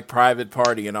of her like Private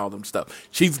Party and all them stuff.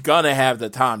 She's gonna have the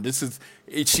time.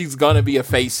 She's gonna be a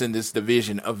face in this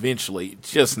division eventually.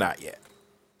 Just not yet.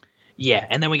 Yeah,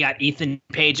 and then we got Ethan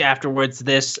Page afterwards.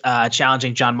 This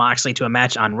challenging Jon Moxley to a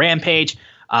match on Rampage.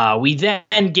 We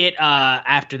then get,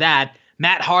 after that,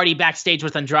 Matt Hardy backstage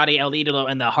with Andrade El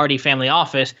Idolo in the Hardy family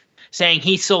office, saying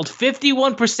he sold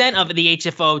 51% of the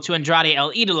HFO to Andrade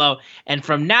El Idolo, and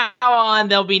from now on,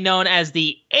 they'll be known as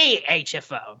the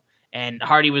AHFO. And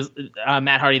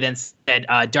Matt Hardy then said,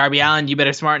 Darby Allin, you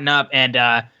better smarten up and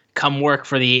come work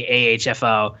for the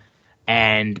AHFO.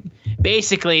 And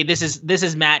basically, this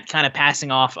is Matt kind of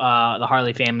passing off the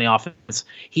Hardy family office.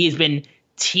 He's been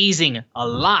teasing a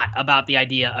lot about the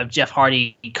idea of Jeff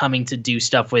Hardy coming to do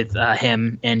stuff with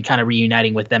him and kind of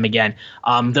reuniting with them again.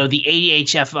 Though the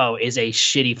AHFO is a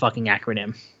shitty fucking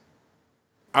acronym.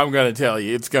 I'm going to tell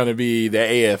you, it's going to be the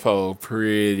AFO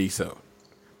pretty soon.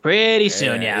 Pretty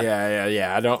soon, yeah.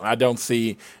 Yeah. I don't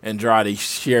see Andrade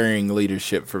sharing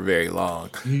leadership for very long.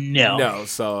 No.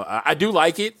 So I do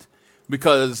like it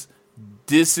because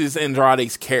this is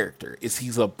Andrade's character.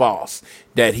 He's a boss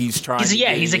that he's trying to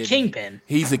he's a kingpin.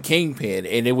 He's a kingpin,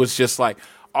 and it was just like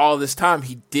all this time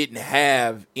he didn't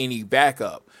have any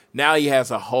backup. Now he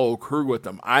has a whole crew with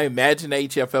him. I imagine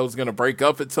HFL is going to break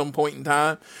up at some point in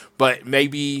time, but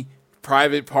maybe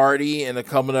Private Party and a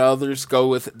couple of others go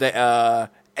with the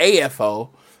AFO,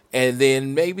 and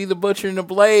then maybe the Butcher and the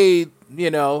Blade,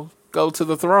 go to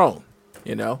the throne,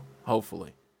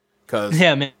 hopefully.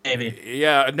 Maybe.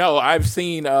 Yeah, no, I've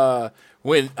seen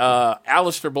when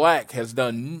Aleister Black has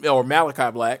done, or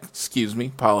Malachi Black,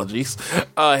 apologies,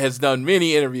 has done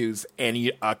many interviews,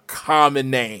 and a common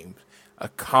name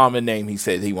he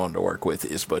said he wanted to work with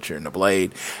is Butcher and the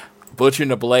Blade. Butcher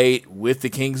and the Blade with the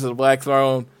Kings of the Black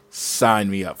Throne, sign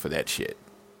me up for that shit.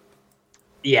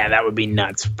 Yeah, that would be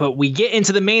nuts. But we get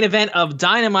into the main event of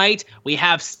Dynamite. We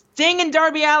have Sting and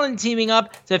Darby Allin teaming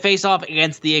up to face off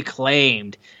against the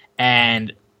Acclaimed.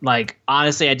 And, like,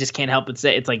 honestly, I just can't help but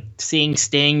say it's like seeing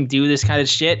Sting do this kind of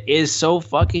shit is so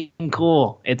fucking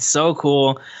cool. It's so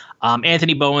cool.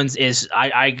 Anthony Bowens is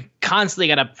I constantly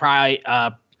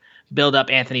gotta build up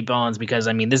Anthony Bowens because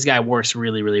I mean this guy works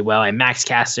really, really well. And Max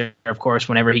Caster, of course,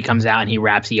 whenever he comes out and he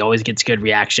raps, he always gets good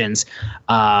reactions.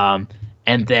 And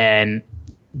then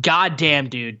goddamn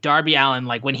dude, Darby Allin,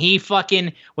 like when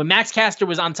Max Caster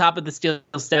was on top of the steel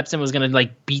steps and was gonna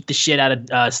like beat the shit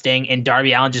out of Sting, and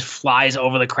Darby Allin just flies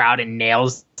over the crowd and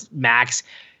nails Max.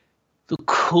 The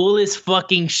coolest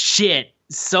fucking shit.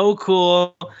 So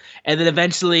cool. And then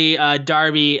eventually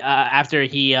Darby, after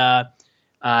he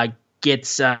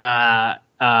gets a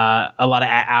lot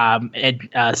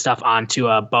of stuff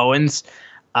onto Bowens,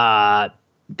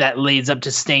 that leads up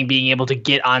to Sting being able to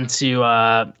get onto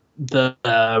the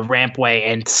rampway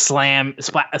and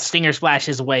Stinger splash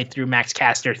his way through Max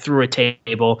Caster through a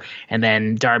table, and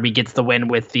then Darby gets the win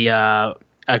with the a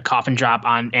coffin drop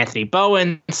on Anthony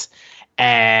Bowens.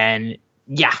 And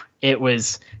yeah, it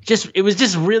was just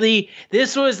really,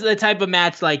 this was the type of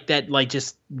match like that, like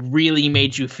just really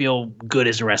made you feel good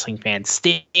as a wrestling fan.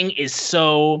 Sting is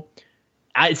so,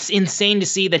 it's insane to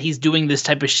see that he's doing this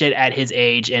type of shit at his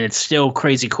age, and it's still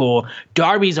crazy cool.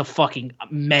 Darby's a fucking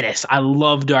menace. I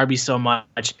love Darby so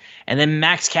much. And then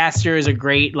Max Caster is a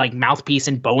great like mouthpiece,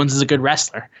 and Bowens is a good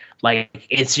wrestler. Like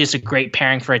it's just a great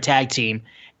pairing for a tag team.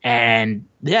 And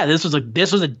yeah, this was a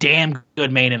damn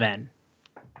good main event.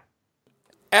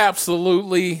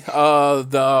 Absolutely.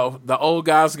 The old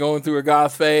guys going through a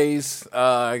goth phase,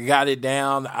 got it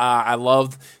down. I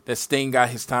loved that Sting got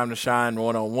his time to shine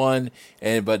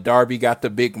 1-on-1, but Darby got the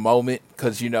big moment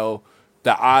because, the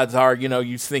odds are,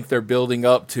 you think they're building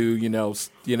up to,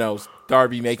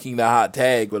 Darby making the hot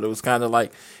tag, but it was kind of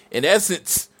like, in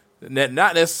essence, not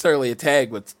necessarily a tag,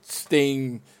 but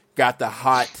Sting got the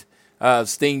hot,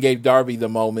 Sting gave Darby the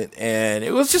moment, and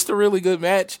it was just a really good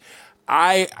match.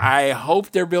 I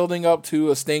hope they're building up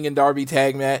to a Sting and Darby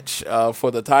tag match for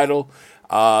the title.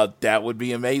 That would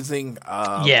be amazing.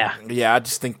 Yeah, I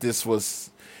just think this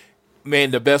was,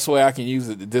 man, the best way I can use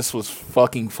it. This was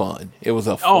fucking fun. It was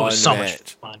a fun match.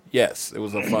 Much fun. Yes, it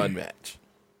was a fun match.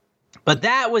 But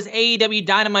that was AEW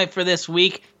Dynamite for this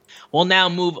week. We'll now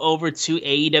move over to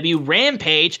AEW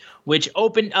Rampage, which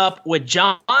opened up with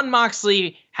Jon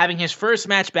Moxley having his first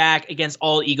match back against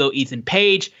All Ego Ethan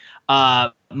Page.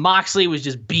 Moxley was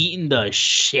just beating the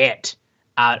shit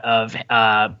out of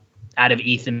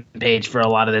Ethan Page for a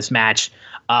lot of this match.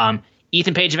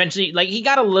 Ethan Page eventually, like, he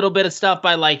got a little bit of stuff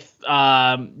by like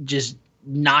just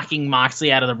knocking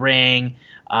Moxley out of the ring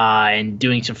and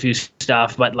doing some few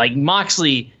stuff, but like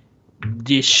Moxley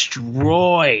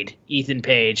destroyed Ethan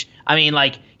Page. I mean,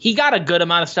 like, he got a good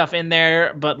amount of stuff in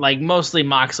there, but like mostly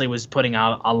Moxley was putting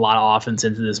out a lot of offense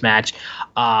into this match.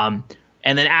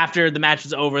 And then after the match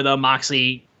was over, though,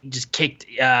 Moxley just kicked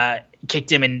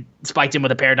him and spiked him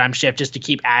with a paradigm shift just to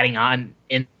keep adding on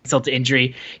insult to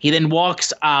injury. He then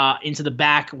walks into the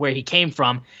back where he came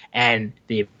from, and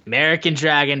the American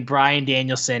Dragon, Bryan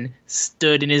Danielson,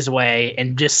 stood in his way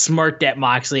and just smirked at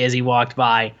Moxley as he walked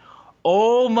by.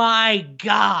 Oh, my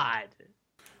God.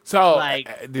 So, like,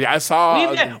 I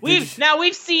saw... we've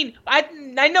seen...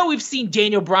 I know we've seen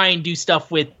Daniel Bryan do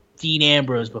stuff with Dean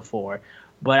Ambrose before,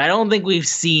 but I don't think we've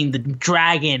seen the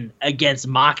Dragon against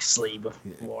Moxley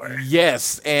before.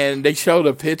 Yes, and they showed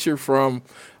a picture from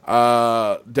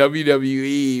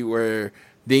WWE where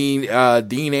Dean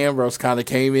Ambrose kind of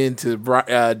came into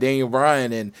Daniel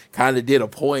Bryan and kind of did a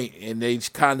point, and they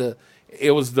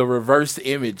it was the reverse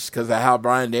image because of how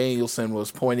Bryan Danielson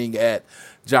was pointing at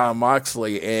Jon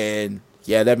Moxley, and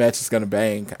yeah, that match is gonna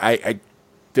bang.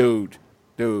 Dude.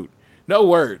 No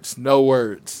words.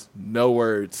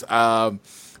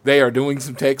 They are doing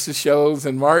some Texas shows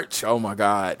in March. Oh my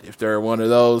God, if they're one of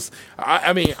those.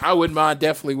 I mean,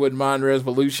 definitely wouldn't mind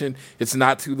Revolution. It's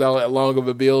not too long of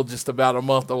a build, just about a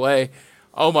month away.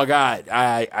 Oh my God,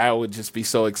 I would just be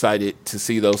so excited to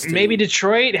see those two. Maybe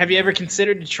Detroit? Have you ever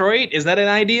considered Detroit? Is that an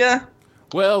idea?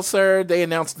 Well, sir, they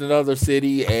announced another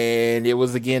city, and it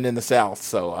was again in the South,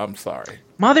 so I'm sorry.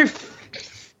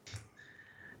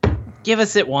 Give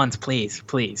us it once, please.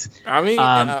 I mean,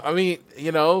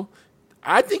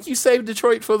 I think you saved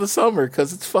Detroit for the summer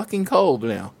because it's fucking cold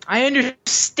now. I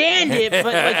understand it, but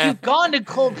like, you've gone to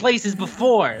cold places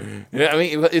before. Yeah, I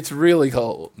mean, it's really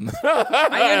cold.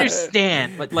 I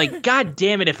understand, but like, God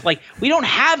damn it, if like we don't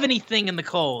have anything in the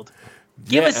cold.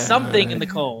 Give us something in the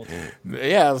cold.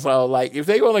 Yeah, so like if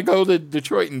they want to go to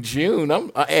Detroit in June,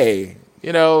 I'm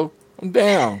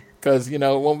down because it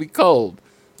won't be cold.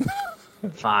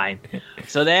 Fine.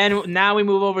 So then now we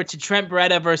move over to Trent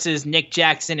Beretta versus Nick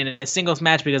Jackson in a singles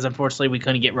match because unfortunately we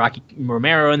couldn't get Rocky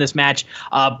Romero in this match.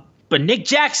 But Nick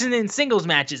Jackson in singles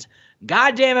matches,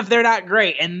 goddamn if they're not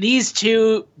great. And these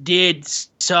two did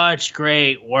such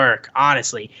great work,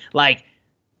 honestly. Like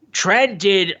Trent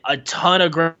did a ton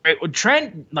of great.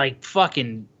 Trent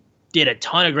fucking did a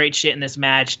ton of great shit in this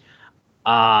match.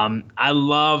 I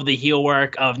love the heel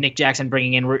work of Nick Jackson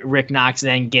bringing in Rick Knox and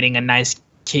then getting a nice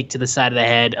kick to the side of the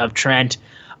head of Trent.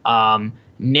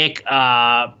 Nick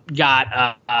got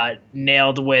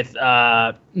nailed with.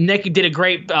 Nick did a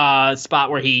great spot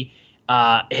where he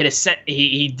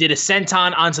he did a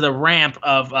senton onto the ramp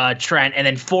of Trent and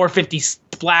then 450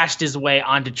 splashed his way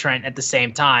onto Trent at the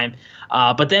same time.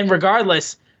 But then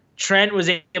regardless, Trent was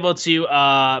able to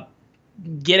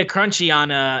get a crunchy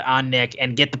on Nick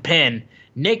and get the pin.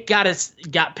 Nick got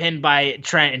pinned by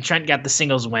Trent, and Trent got the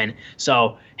singles win.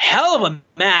 So hell of a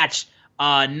match.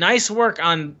 Nice work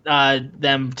on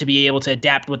them to be able to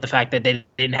adapt with the fact that they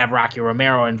didn't have Rocky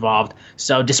Romero involved.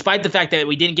 So despite the fact that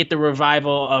we didn't get the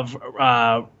revival of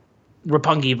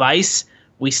Roppongi Vice,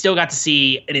 we still got to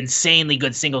see an insanely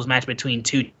good singles match between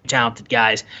two talented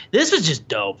guys. This was just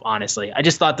dope, honestly. I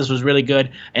just thought this was really good,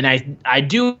 and I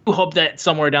do hope that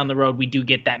somewhere down the road we do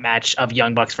get that match of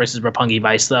Young Bucks versus Roppongi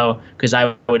Vice, though, because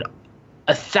I would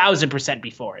 1,000% be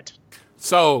for it.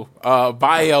 So,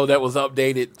 bio that was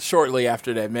updated shortly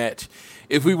after that match.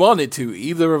 If we wanted to,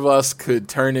 either of us could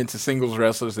turn into singles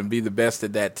wrestlers and be the best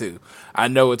at that too. I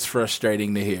know it's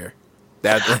frustrating to hear.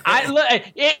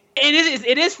 It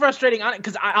is frustrating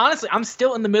because honestly, I'm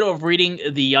still in the middle of reading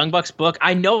the Young Bucks book.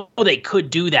 I know they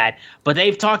could do that, but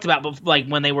they've talked about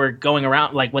when they were going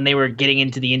around, when they were getting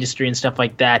into the industry and stuff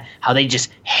like that, how they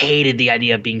just hated the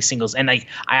idea of being singles. And I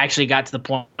actually got to the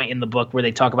point in the book where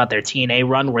they talk about their TNA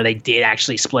run where they did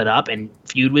actually split up and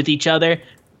feud with each other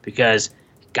because,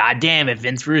 goddamn, if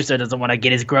Vince Russo doesn't want to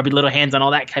get his grubby little hands on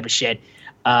all that type of shit.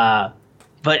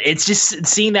 But it's just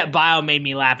seeing that bio made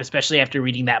me laugh, especially after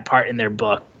reading that part in their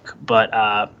book. But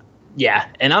yeah,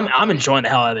 and I'm enjoying the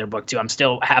hell out of their book too. I'm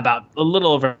still about a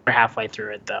little over halfway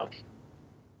through it though.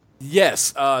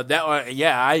 Yes,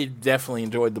 I definitely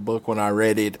enjoyed the book when I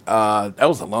read it.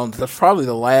 That's probably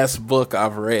the last book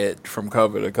I've read from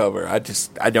cover to cover.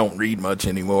 I don't read much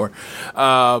anymore.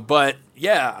 But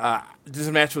yeah, this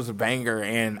match was a banger,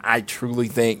 and I truly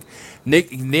think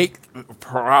Nick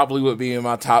probably would be in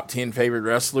my top 10 favorite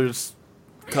wrestlers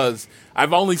because I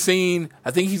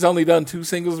think he's only done 2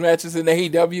 singles matches in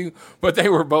AEW, but they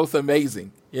were both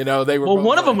amazing. They were. Well,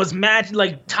 one of them was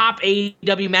top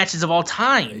AEW matches of all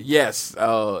time. Yes,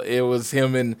 it was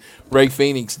him and Ray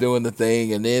Phoenix doing the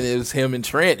thing, and then it was him and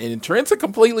Trent. And Trent's a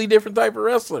completely different type of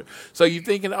wrestler. So you're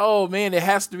thinking, oh man, it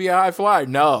has to be a high flyer.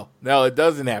 No, it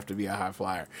doesn't have to be a high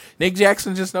flyer. Nick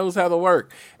Jackson just knows how to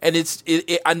work, and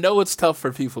I know it's tough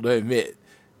for people to admit.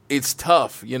 It's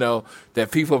tough,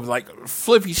 that people are like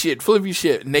flippy shit,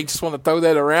 and they just want to throw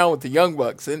that around with the Young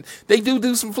Bucks, and they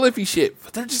do some flippy shit,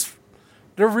 but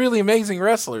they're really amazing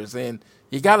wrestlers, and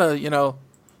you gotta,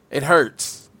 it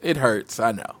hurts. It hurts.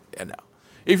 I know.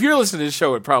 If you're listening to this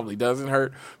show, it probably doesn't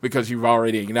hurt because you've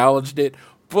already acknowledged it.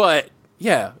 But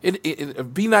yeah,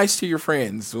 it be nice to your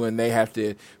friends when they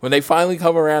finally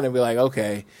come around and be like,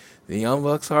 okay, the Young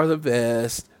Bucks are the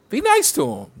best. Be nice to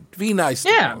them. Be nice to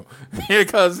them.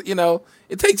 Because,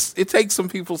 it takes some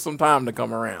people some time to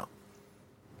come around.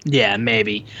 Yeah,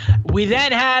 maybe. We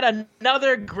then had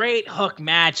another great hook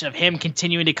match of him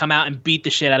continuing to come out and beat the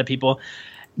shit out of people.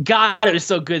 God, it was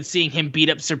so good seeing him beat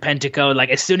up Serpentico. Like,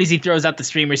 as soon as he throws out the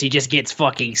streamers, he just gets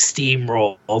fucking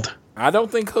steamrolled. I don't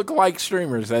think Hook likes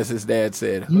streamers, as his dad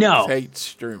said. Hook no. hates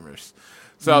streamers.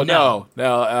 So, no.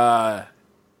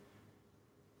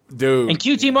 Dude. And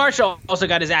QT Marshall also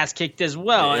got his ass kicked as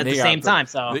well at the same time.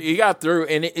 So he got through,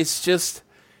 and it's just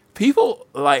people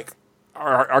are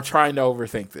trying to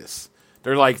overthink this.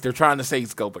 They're trying to say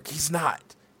he's Goldberg. He's not.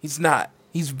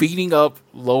 He's beating up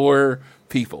lower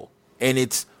people, and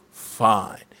it's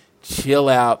fine. Chill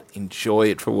out, enjoy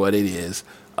it for what it is,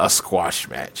 a squash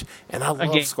match. And I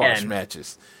love squash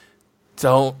matches.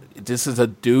 This is a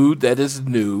dude that is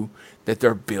new that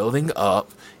they're building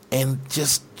up. And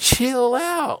just chill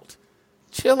out.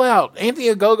 Anthony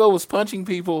Ogogo was punching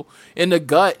people in the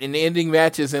gut and ending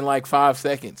matches in 5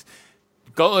 seconds.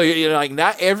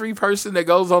 Not every person that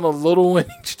goes on a little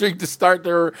winning streak to start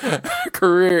their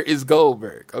career is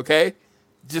Goldberg, okay?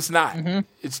 Just not.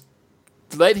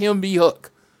 Mm-hmm. Let him be Hook.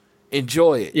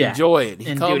 Enjoy it. Yeah. Enjoy it.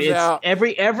 He and comes dude, out.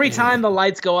 every time the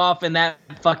lights go off and that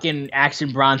fucking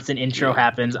Action Bronson intro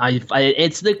happens,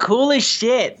 it's the coolest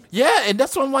shit. Yeah, and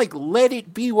that's what I'm like, let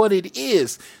it be what it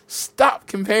is. Stop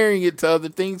comparing it to other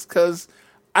things, because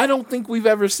I don't think we've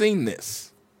ever seen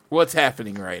this. What's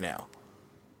happening right now?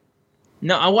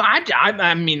 No, well,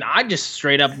 I mean, I just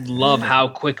straight up love how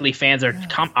quickly fans are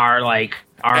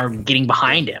getting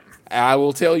behind him. I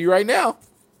will tell you right now,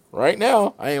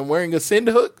 I am wearing a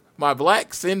Sindhook, my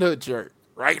black Sindhook shirt,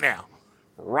 right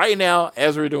now,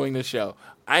 as we're doing this show.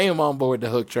 I am on board the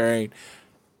Hook train,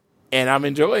 and I'm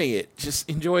enjoying it. Just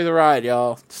enjoy the ride,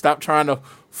 y'all. Stop trying to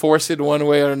force it one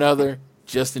way or another.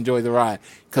 Just enjoy the ride,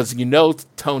 because you know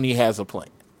Tony has a plan.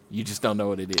 You just don't know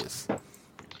what it is.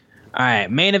 All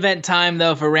right, main event time,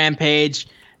 though, for Rampage.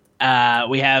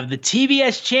 We have the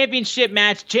TBS Championship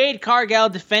match. Jade Cargill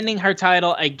defending her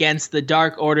title against the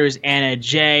Dark Order's Anna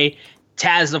Jay.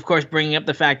 Taz, of course, bringing up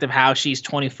the fact of how she's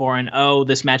 24-0.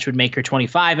 This match would make her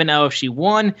 25-0 if she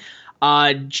won.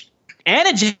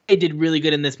 Anna Jay did really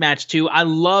good in this match, too. I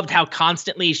loved how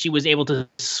constantly she was able to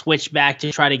switch back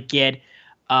to try to get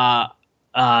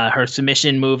her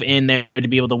submission move in there to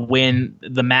be able to win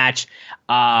the match.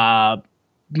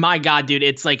 My God, dude,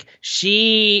 it's like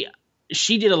she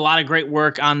did a lot of great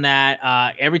work on that.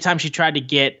 Every time she tried to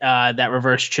get that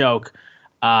reverse choke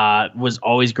was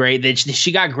always great.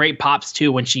 She got great pops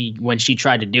too when she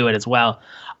tried to do it as well.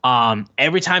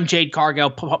 Every time Jade Cargill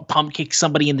pump kicks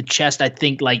somebody in the chest, I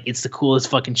think like it's the coolest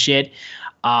fucking shit.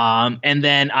 And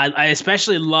then I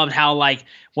especially loved how like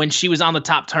when she was on the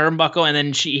top turnbuckle and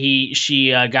then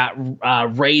she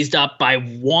got raised up by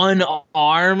one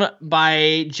arm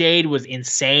by Jade was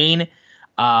insane.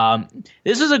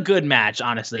 This was a good match,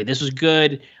 honestly. This was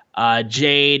good.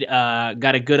 Jade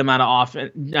got a good amount of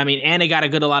offense. I mean, Anna got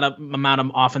a amount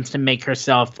of offense to make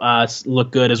herself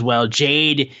look good as well.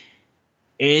 Jade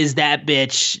is that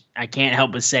bitch. I can't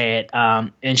help but say it.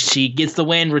 And she gets the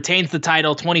win, retains the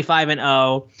title,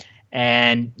 25-0.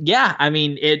 And yeah, I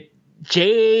mean,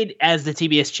 Jade as the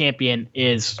TBS champion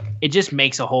it just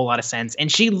makes a whole lot of sense.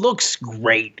 And she looks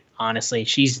great, honestly.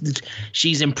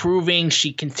 She's improving.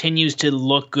 She continues to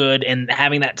look good, and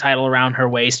having that title around her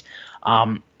waist,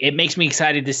 it makes me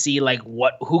excited to see like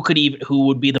who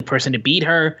would be the person to beat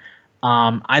her.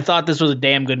 I thought this was a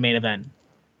damn good main event.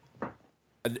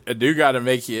 I gotta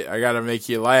make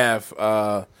you laugh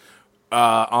on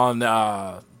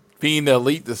Being the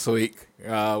Elite this week,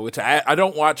 which I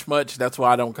don't watch much. That's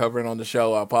why I don't cover it on the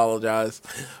show. I apologize,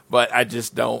 but I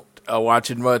just don't watch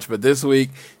it much. But this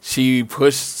week, she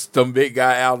pushed some big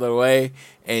guy out of the way,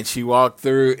 and she walked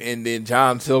through, and then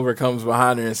John Silver comes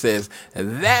behind her and says,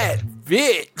 "That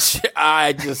bitch!"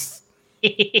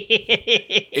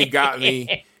 It got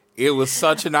me. It was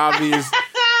such an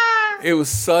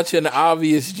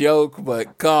obvious joke, but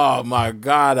oh my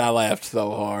God, I laughed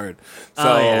so hard.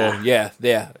 So yeah.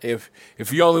 If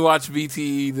you only watch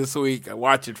BTE this week,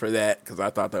 watch it for that, because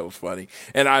I thought that was funny,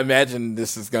 and I imagine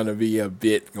this is going to be a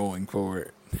bit going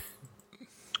forward.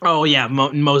 Oh yeah,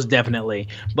 most definitely.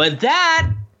 But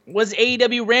that was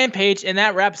AEW Rampage, and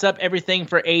that wraps up everything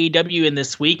for AEW in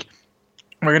this week.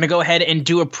 We're gonna go ahead and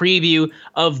do a preview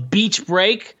of Beach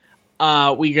Break.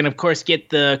 We're going to, of course, get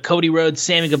the Cody Rhodes,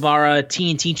 Sammy Guevara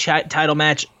TNT title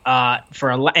match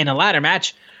in a ladder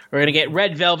match. We're going to get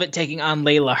Red Velvet taking on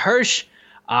Layla Hirsch.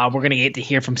 We're going to get to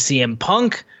hear from CM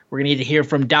Punk. We're going to get to hear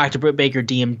from Dr. Britt Baker,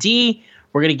 DMD.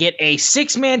 We're going to get a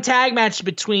 6-man tag match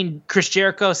between Chris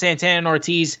Jericho, Santana, and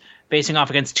Ortiz facing off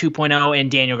against 2.0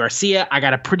 and Daniel Garcia. I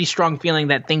got a pretty strong feeling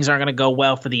that things aren't going to go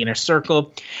well for the Inner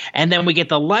Circle. And then we get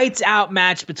the lights out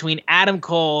match between Adam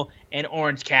Cole and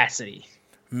Orange Cassidy.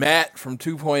 Matt from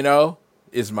 2.0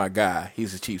 is my guy.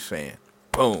 He's a Chiefs fan.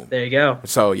 Boom. There you go.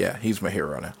 So, yeah, he's my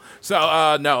hero now. So,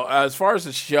 as far as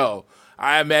the show,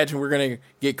 I imagine we're going to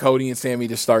get Cody and Sammy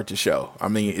to start the show. I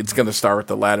mean, it's going to start with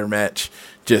the ladder match.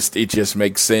 It just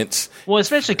makes sense. Well,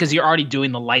 especially because you're already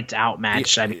doing the lights out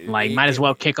match. I mean, might as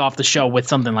well kick off the show with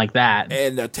something like that.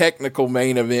 And the technical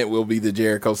main event will be the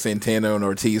Jericho, Santana, and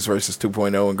Ortiz versus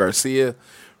 2.0 and Garcia.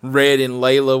 Red and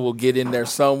Layla will get in there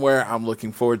somewhere. I'm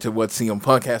looking forward to what CM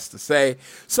Punk has to say.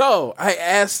 So I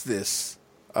asked this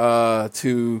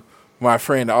to my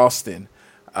friend Austin.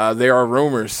 There are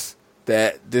rumors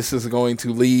that this is going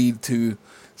to lead to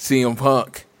CM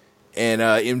Punk and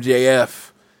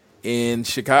MJF in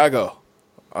Chicago.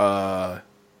 Yeah.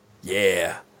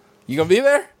 You gonna be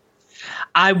there?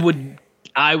 I would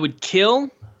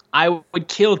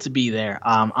kill to be there.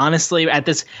 Honestly, at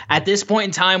this point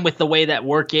in time, with the way that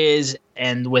work is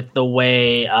and with the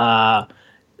way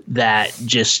that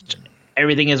just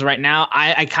everything is right now,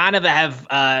 I kind of have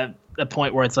a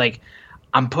point where it's like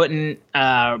I'm putting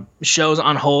shows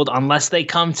on hold unless they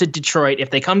come to Detroit. If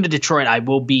they come to Detroit, I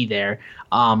will be there.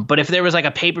 But if there was like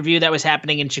a pay-per-view that was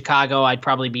happening in Chicago, I'd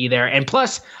probably be there. And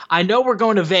plus, I know we're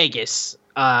going to Vegas,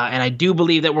 and I do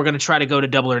believe that we're going to try to go to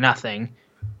Double or Nothing.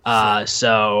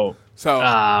 So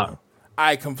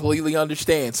I completely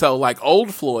understand. So, like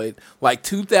old Floyd, like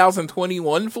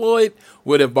 2021 Floyd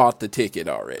would have bought the ticket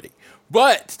already.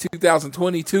 But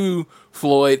 2022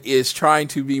 Floyd is trying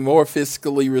to be more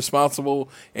fiscally responsible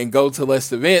and go to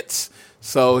less events.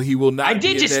 So he will not. I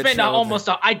did just spend almost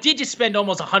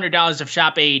 $100 of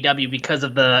Shop AEW because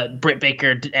of the Britt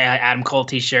Baker Adam Cole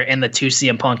T-shirt and the 2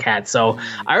 CM Punk hats. So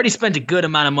I already spent a good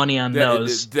amount of money on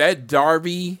those. That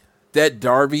Darby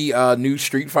new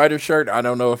Street Fighter shirt. I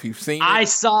don't know if you've seen it. I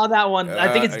saw that one.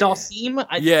 I think it's Dalsim.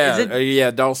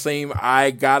 Dalsim.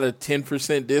 I got a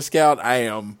 10% discount. I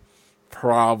am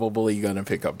probably gonna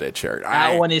pick up that shirt.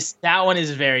 That one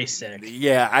is very sick.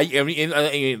 Yeah, I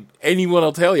mean, anyone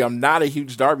will tell you I'm not a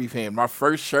huge Darby fan. My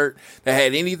first shirt that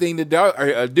had anything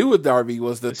to do with Darby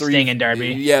was the Sting and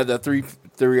Darby. Yeah, the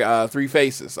three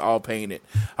faces all painted.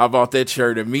 I bought that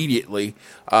shirt immediately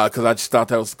because I just thought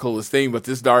that was the coolest thing. But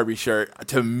this Darby shirt,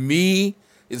 to me,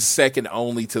 is second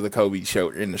only to the Kobe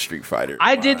shirt in the Street Fighter.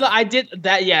 I did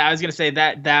that. Yeah, I was gonna say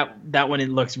that one. It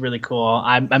looks really cool.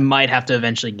 I might have to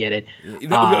eventually get it.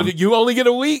 You only get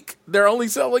a week. They're only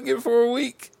selling it for a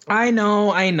week. I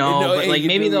know. But like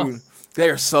maybe they'll.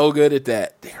 They're so good at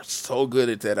that.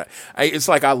 It's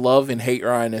like I love and hate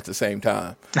Ryan at the same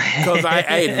time. Because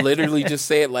I literally just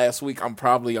said last week, I'm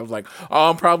probably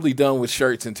done with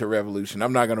shirts into Revolution.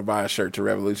 I'm not going to buy a shirt to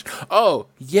Revolution. Oh,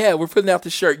 yeah, we're putting out the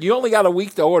shirt. You only got a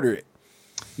week to order it.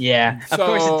 Yeah, of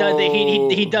course it does.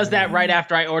 He does that right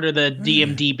after I order the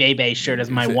DMD Bebe shirt as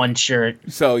my one shirt.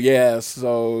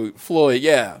 So Floyd,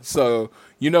 so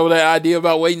you know that idea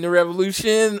about waiting to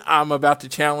Revolution? I'm about to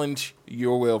challenge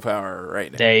your willpower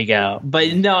right now. There you go.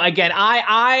 But no, again,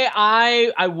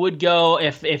 I would go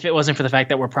if it wasn't for the fact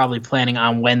that we're probably planning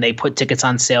on when they put tickets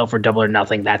on sale for Double or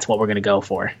Nothing. That's what we're going to go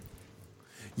for.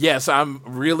 Yes, I'm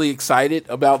really excited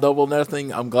about Double or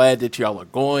Nothing. I'm glad that y'all are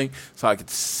going so I could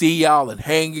see y'all and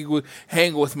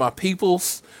hang with my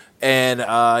peoples. And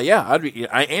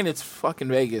and it's fucking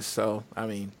Vegas, so I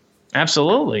mean,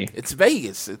 absolutely, it's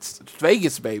Vegas. It's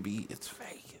Vegas, baby. It's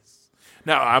Vegas.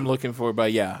 No, I'm looking for it,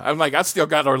 but yeah, I'm like, I still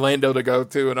got Orlando to go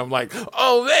to, and I'm like,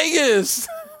 oh, Vegas.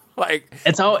 Like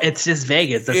it's just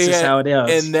Vegas. That's just how it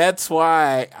is. And that's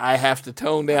why I have to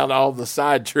tone down all the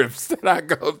side trips that I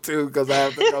go to because I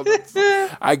have to go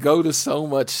I go to so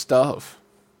much stuff.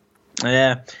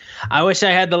 Yeah. I wish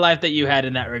I had the life that you had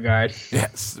in that regard.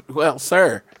 Yes. Well,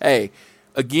 sir, hey,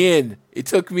 again, it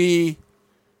took me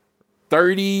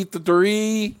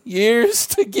 33 years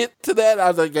to get to that. I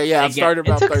was like, I started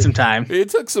about 30. It took some time. It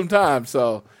took some time,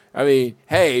 so I mean,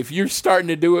 hey, if you're starting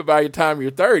to do it by the time you're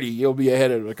 30, you'll be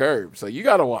ahead of the curve. So you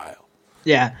got a while.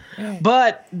 Yeah.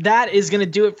 But that is going to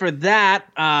do it for that.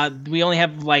 We only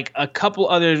have like a couple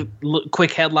other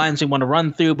quick headlines we want to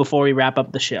run through before we wrap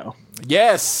up the show.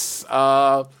 Yes.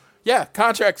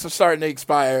 Contracts are starting to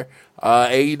expire.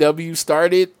 AEW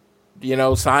started,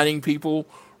 signing people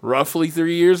roughly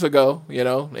 3 years ago,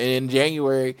 in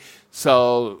January.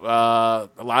 So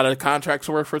a lot of the contracts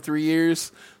were for 3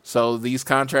 years. So these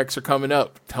contracts are coming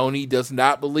up. Tony does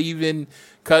not believe in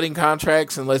cutting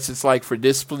contracts unless it's like for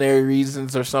disciplinary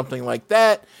reasons or something like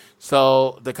that.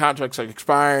 So the contracts are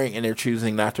expiring and they're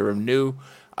choosing not to renew.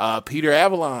 Peter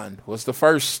Avalon was the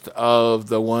first of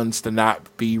the ones to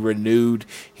not be renewed.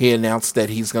 He announced that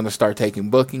he's going to start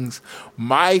taking bookings.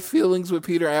 My feelings with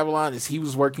Peter Avalon is he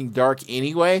was working dark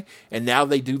anyway, and now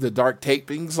they do the dark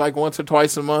tapings like once or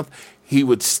twice a month. He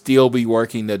would still be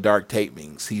working the dark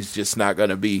tapings. He's just not going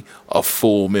to be a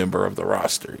full member of the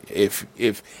roster.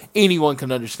 If anyone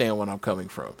can understand what I'm coming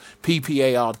from.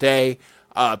 PPA all day.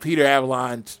 Peter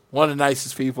Avalon's one of the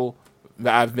nicest people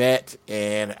I've met,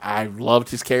 and I loved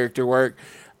his character work.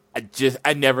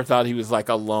 I never thought he was like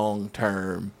a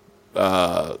long-term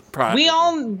product. We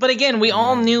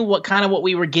all knew what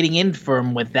we were getting in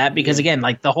from with that because again,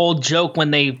 like the whole joke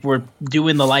when they were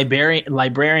doing the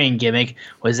librarian gimmick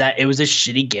was that it was a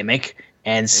shitty gimmick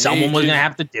and someone was going to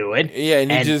have to do it. Yeah,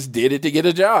 and he just did it to get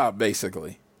a job,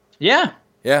 basically. Yeah.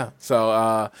 Yeah,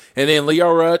 so, and then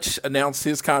Leo Rush announced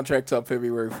his contract's up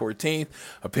February 14th.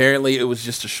 Apparently, it was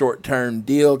just a short-term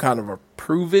deal, kind of a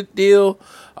prove-it deal.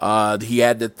 He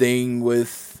had the thing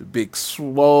with Big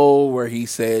Swole where he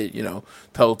said,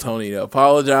 told Tony to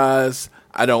apologize.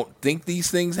 I don't think these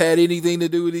things had anything to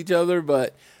do with each other,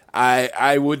 but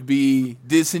I would be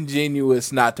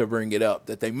disingenuous not to bring it up,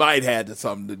 that they might have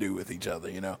something to do with each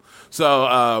other,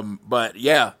 So, but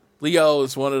yeah, Leo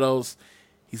is one of those.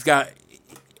 He's got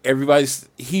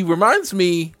he reminds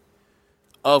me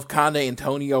of kind of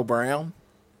Antonio Brown.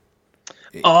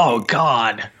 Oh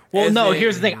God. Well, no.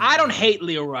 Here's the thing. I don't hate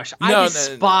Lio Rush. I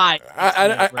despise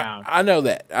Antonio Brown. I know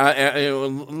that.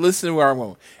 Listen to where I'm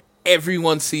going.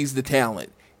 Everyone sees the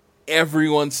talent.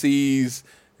 Everyone sees,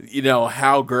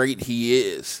 how great he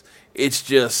is. It's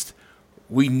just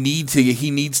he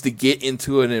needs to get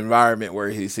into an environment where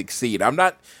he succeed. I'm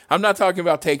not talking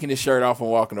about taking his shirt off and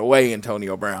walking away,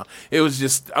 Antonio Brown.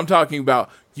 I'm talking about,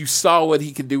 you saw what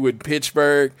he could do with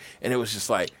Pittsburgh, and it was just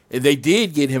like, they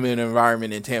did get him in an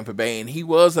environment in Tampa Bay, and he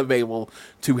was able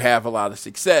to have a lot of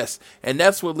success. And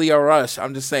that's what Lio Rush,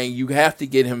 I'm just saying, you have to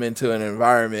get him into an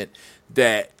environment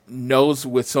that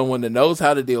with someone that knows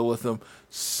how to deal with him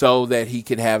so that he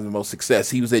can have the most success.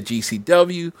 He was at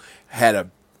GCW, had a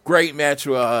great match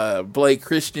with Blake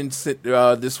Christian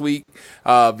this week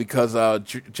because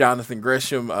Jonathan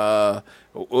Gresham,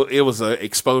 it was an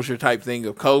exposure type thing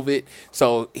of COVID.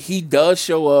 So he does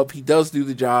show up. He does do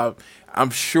the job. I'm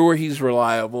sure he's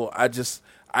reliable.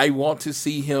 I want to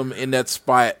see him in that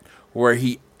spot where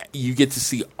you get to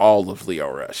see all of Lio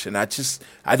Rush. And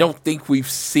I don't think we've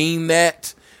seen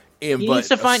that. He needs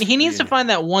to find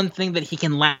that one thing that he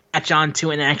can latch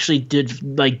onto and actually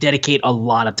dedicate a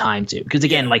lot of time to. Because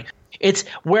again, it's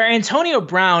where Antonio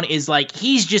Brown is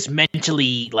he's just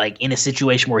mentally in a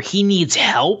situation where he needs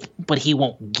help, but he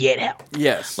won't get help.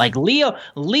 Yes.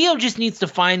 Lio just needs to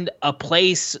find a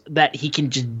place that he can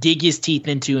just dig his teeth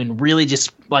into and really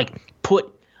just put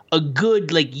a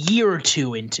good year or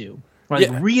two into.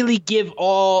 Really give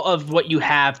all of what you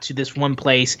have to this one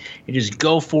place and just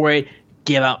go for it.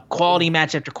 Give out quality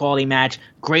match after quality match,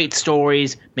 great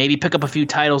stories, maybe pick up a few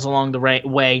titles along the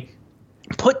way.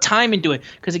 Put time into it,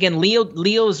 because again,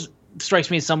 Leo's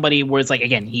strikes me as somebody where it's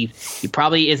again, he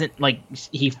probably isn't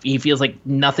he feels like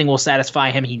nothing will satisfy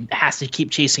him. He has to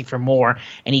keep chasing for more,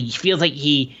 and he feels like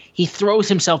he throws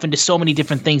himself into so many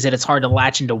different things that it's hard to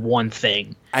latch into one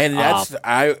thing. And that's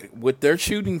with their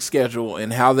shooting schedule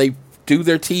and how they do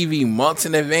their TV months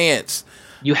in advance.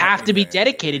 You have to be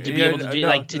dedicated to be able to do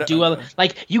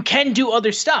you can do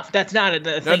other stuff. That's not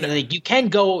a thing. You can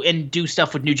go and do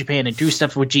stuff with New Japan and do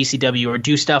stuff with GCW or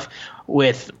do stuff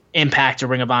with Impact or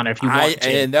Ring of Honor if you want to.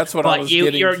 And that's what I was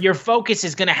getting. Your focus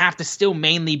is going to have to still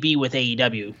mainly be with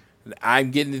AEW.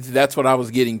 That's what I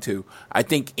was getting to. I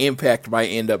think Impact might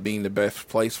end up being the best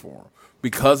place for them,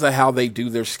 because of how they do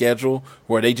their schedule,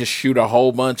 where they just shoot a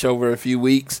whole bunch over a few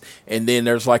weeks, and then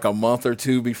there's a month or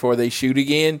two before they shoot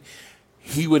again.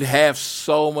 He would have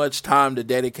so much time to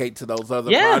dedicate to those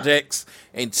other projects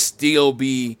and still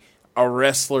be a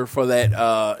wrestler for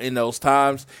that in those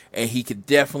times. And he could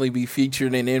definitely be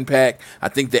featured in Impact. I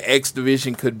think the X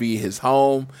Division could be his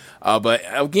home. But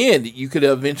again, you could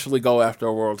eventually go after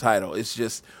a world title. It's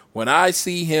just when I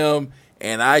see him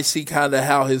and I see kind of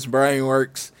how his brain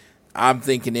works, I'm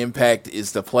thinking Impact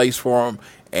is the place for him.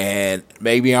 And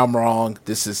maybe I'm wrong.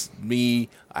 This is me,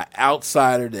 an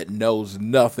outsider that knows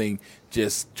nothing,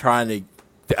 just trying to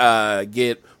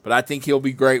but I think he'll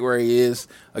be great where he is.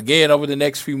 Again, over the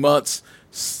next few months,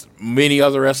 many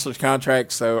other wrestlers'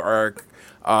 contracts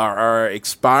are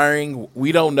expiring.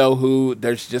 We don't know who.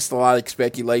 There's just a lot of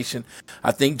speculation.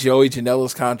 I think Joey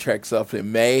Janela's contract's up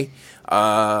in May.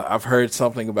 I've heard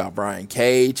something about Brian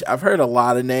Cage. I've heard a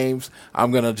lot of names.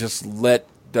 I'm going to just let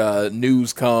the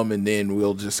news come, and then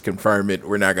we'll just confirm it.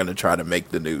 We're not going to try to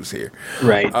make the news here.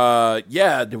 Right.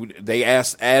 They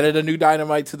added a new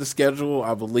Dynamite to the schedule.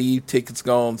 I believe tickets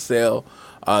go on sale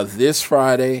this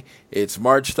Friday. It's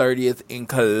March 30th in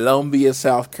Columbia,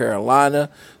 South Carolina.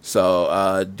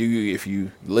 So if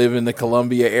you live in the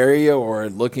Columbia area or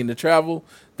looking to travel,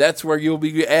 that's where you'll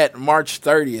be at March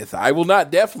 30th. I will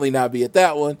definitely not be at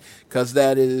that one, because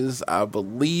that is, I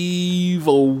believe,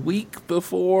 a week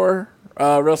before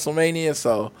WrestleMania.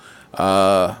 So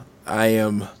I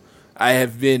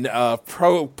have been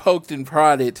poked and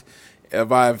prodded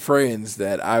by friends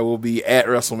that I will be at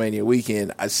WrestleMania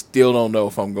weekend. I still don't know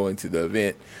if I'm going to the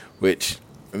event, which,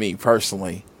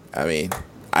 personally, I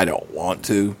don't want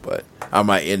to, but I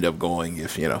might end up going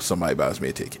if, somebody buys me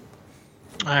a ticket.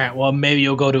 All right, well, maybe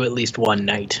you'll go to at least one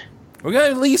night. We're going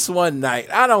to at least one night.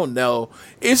 I don't know.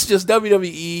 It's just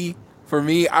WWE. For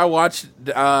me, I watch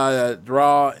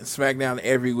Raw and SmackDown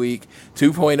every week.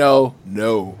 2.0,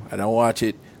 no, I don't watch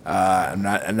it. I'm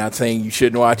not saying you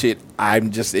shouldn't watch it.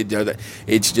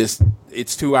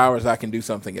 It's 2 hours. I can do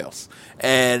something else.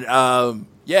 And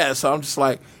so I'm just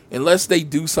unless they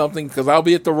do something, because I'll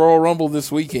be at the Royal Rumble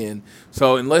this weekend.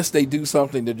 So unless they do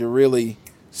something to really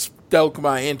stoke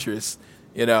my interest,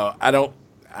 I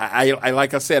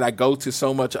like I said, I go to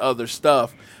so much other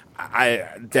stuff.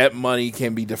 that money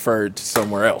can be deferred to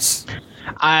somewhere else.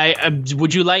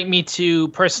 Would you like me to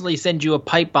personally send you a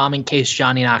pipe bomb in case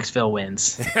Johnny Knoxville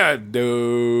wins?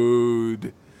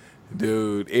 Dude,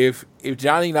 if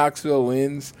Johnny Knoxville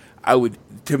wins,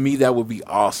 to me that would be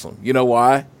awesome. You know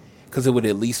why? Because it would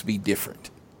at least be different.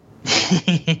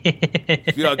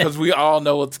 Because we all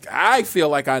know I feel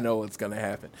like I know what's going to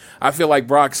happen. I feel like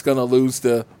Brock's going to lose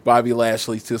to Bobby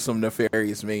Lashley to some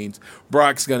nefarious means.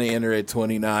 Brock's going to enter at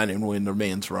 29 and win the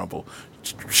men's Rumble.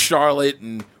 Charlotte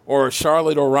or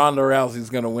Ronda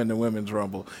Rousey's going to win the women's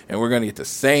Rumble, and we're going to get the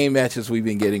same matches we've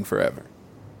been getting forever.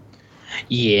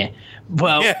 Yeah.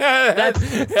 Well,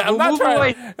 I'm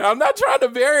not trying to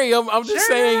bury him. I'm just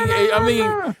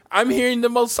saying. I'm hearing the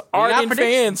most ardent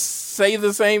fans say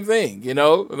the same thing. And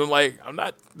I'm like, I'm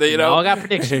not. All got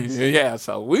predictions. Yeah.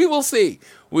 So we will see.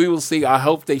 I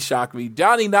hope they shock me.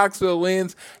 Johnny Knoxville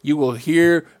wins. You will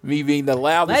hear me being the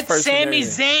loudest person. Let Sami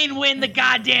Zayn win the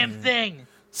goddamn thing.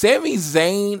 Sami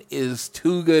Zayn is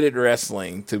too good at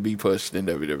wrestling to be pushed in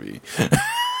WWE.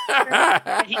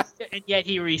 And yet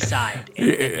he re-signed.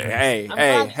 Hey.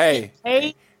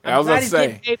 I was going to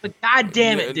say, but God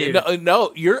damn it, dude.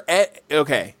 No, you're at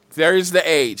okay. There's the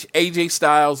age. AJ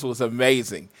Styles was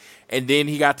amazing, and then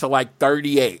he got to like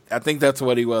 38. I think that's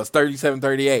what he was, 37,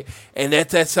 38. And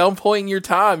that's at some point in your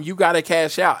time, you got to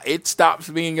cash out. It stops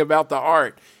being about the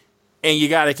art, and you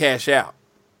got to cash out.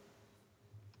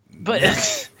 But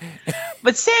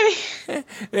Sammy,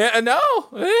 yeah.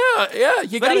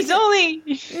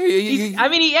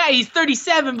 He's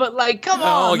 37, but like, come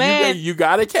on, man, you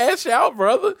gotta cash out,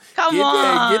 brother.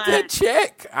 Get that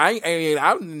check. I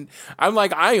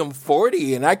am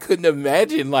 40, and I couldn't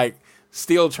imagine like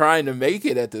still trying to make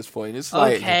it at this point. It's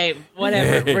like, okay,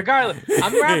 whatever. Regardless,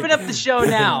 I'm wrapping up the show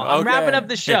now. Wrapping up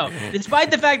the show, despite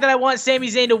the fact that I want Sami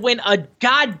Zayn to win a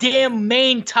goddamn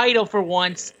main title for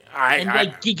once.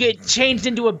 You get changed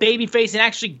into a babyface and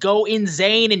actually go in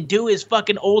Zayn and do his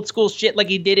fucking old school shit like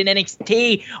he did in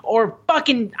NXT, or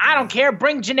fucking, I don't care,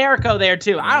 bring Generico there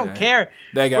too. I don't care.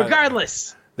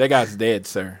 Regardless. That guy's dead,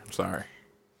 sir. I'm sorry.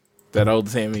 That old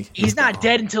Sammy. He's not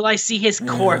dead until I see his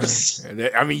corpse.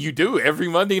 I mean, you do every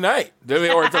Monday night.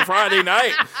 Or it's a Friday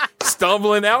night.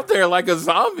 Stumbling out there like a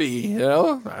zombie,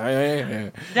 That's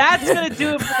going to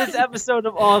do it for this episode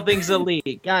of All Things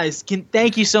Elite. Guys,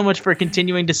 thank you so much for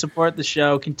continuing to support the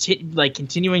show,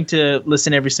 continuing to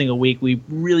listen every single week. We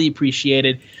really appreciate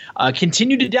it.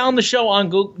 Continue to download the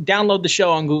show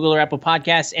on Google or Apple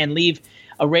Podcasts, and leave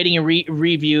a rating and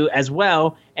review as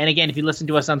well. And again, if you listen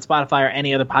to us on Spotify or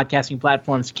any other podcasting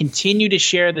platforms, continue to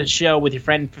share the show with your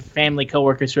friend, family,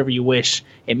 coworkers, whoever you wish.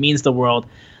 It means the world.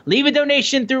 Leave a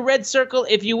donation through Red Circle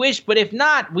if you wish, but if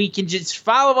not, we can just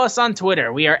follow us on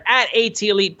Twitter. We are at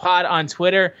ATElitePod on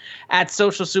Twitter, at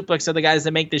Social Suplex are the guys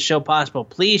that make this show possible.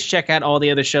 Please check out all the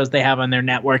other shows they have on their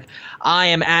network. I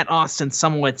am at Austin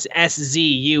Szumowicz,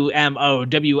 SZUMOWICZ.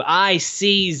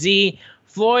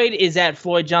 Floyd is at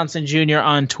Floyd Johnson Jr.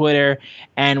 on Twitter.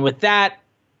 And with that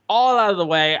all out of the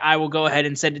way, I will go ahead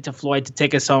and send it to Floyd to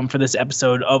take us home for this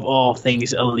episode of All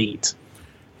Things Elite.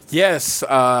 Yes,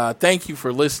 thank you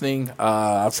for listening.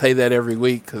 I'll say that every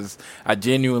week because I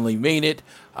genuinely mean it.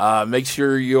 Make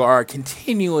sure you are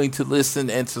continuing to listen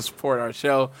and to support our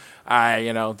show.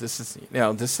 This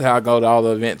is how I go to all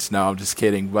the events. No, I'm just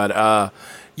kidding. But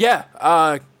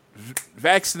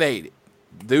vaccinated,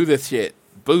 do this shit,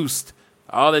 boost,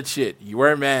 all that shit. You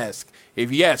wear a mask.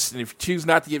 If you choose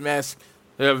not to get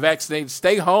vaccinated,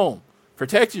 stay home.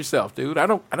 Protect yourself, dude. I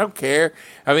don't care.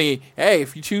 I mean, hey,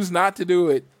 if you choose not to do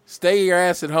it, stay your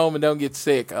ass at home and don't get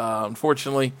sick.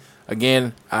 Unfortunately,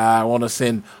 again, I want to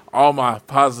send all my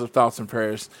positive thoughts and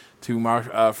prayers to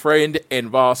my friend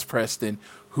and boss, Preston,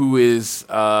 who is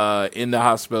in the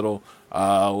hospital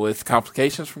with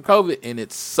complications from COVID, and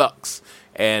it sucks.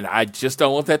 And I just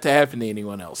don't want that to happen to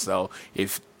anyone else. So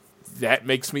if that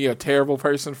makes me a terrible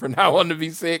person for not wanting to be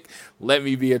sick, let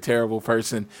me be a terrible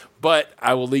person. But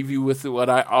I will leave you with what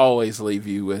I always leave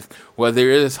you with. Whether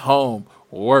it is home,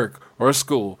 work, or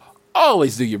school,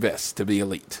 always do your best to be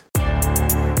elite.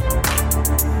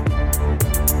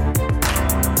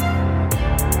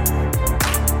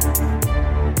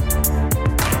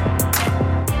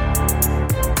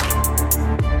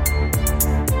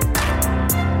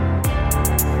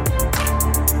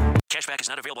 Cashback is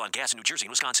not available on gas in New Jersey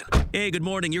and Wisconsin. Hey, good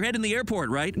morning. You're heading to the airport,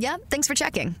 right? Yep, thanks for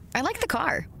checking. I like the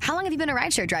car. How long have you been a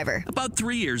rideshare driver? About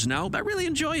 3 years now, but I really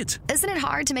enjoy it. Isn't it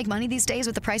hard to make money these days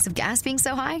with the price of gas being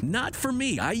so high? Not for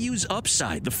me. I use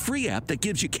Upside, the free app that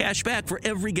gives you cash back for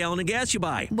every gallon of gas you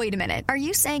buy. Wait a minute. Are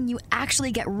you saying you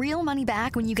actually get real money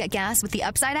back when you get gas with the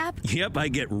Upside app? Yep, I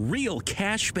get real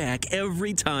cash back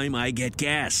every time I get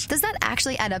gas. Does that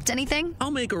actually add up to anything?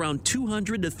 I'll make around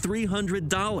 $200 to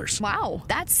 $300. Wow,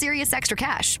 that's serious extra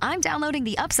cash. I'm downloading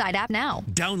the Upside app now.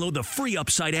 Download the free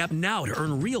Upside app now to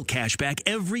earn real cash back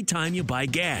every time you buy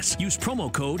gas. Use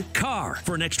promo code CAR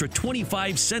for an extra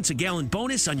 25 cents a gallon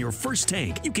bonus on your first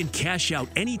tank. You can cash out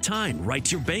anytime right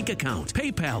to your bank account,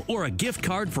 PayPal, or a gift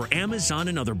card for Amazon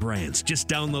and other brands. Just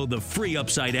download the free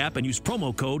Upside app and use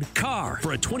promo code CAR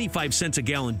for a 25 cents a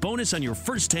gallon bonus on your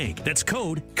first tank. That's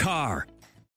code CAR.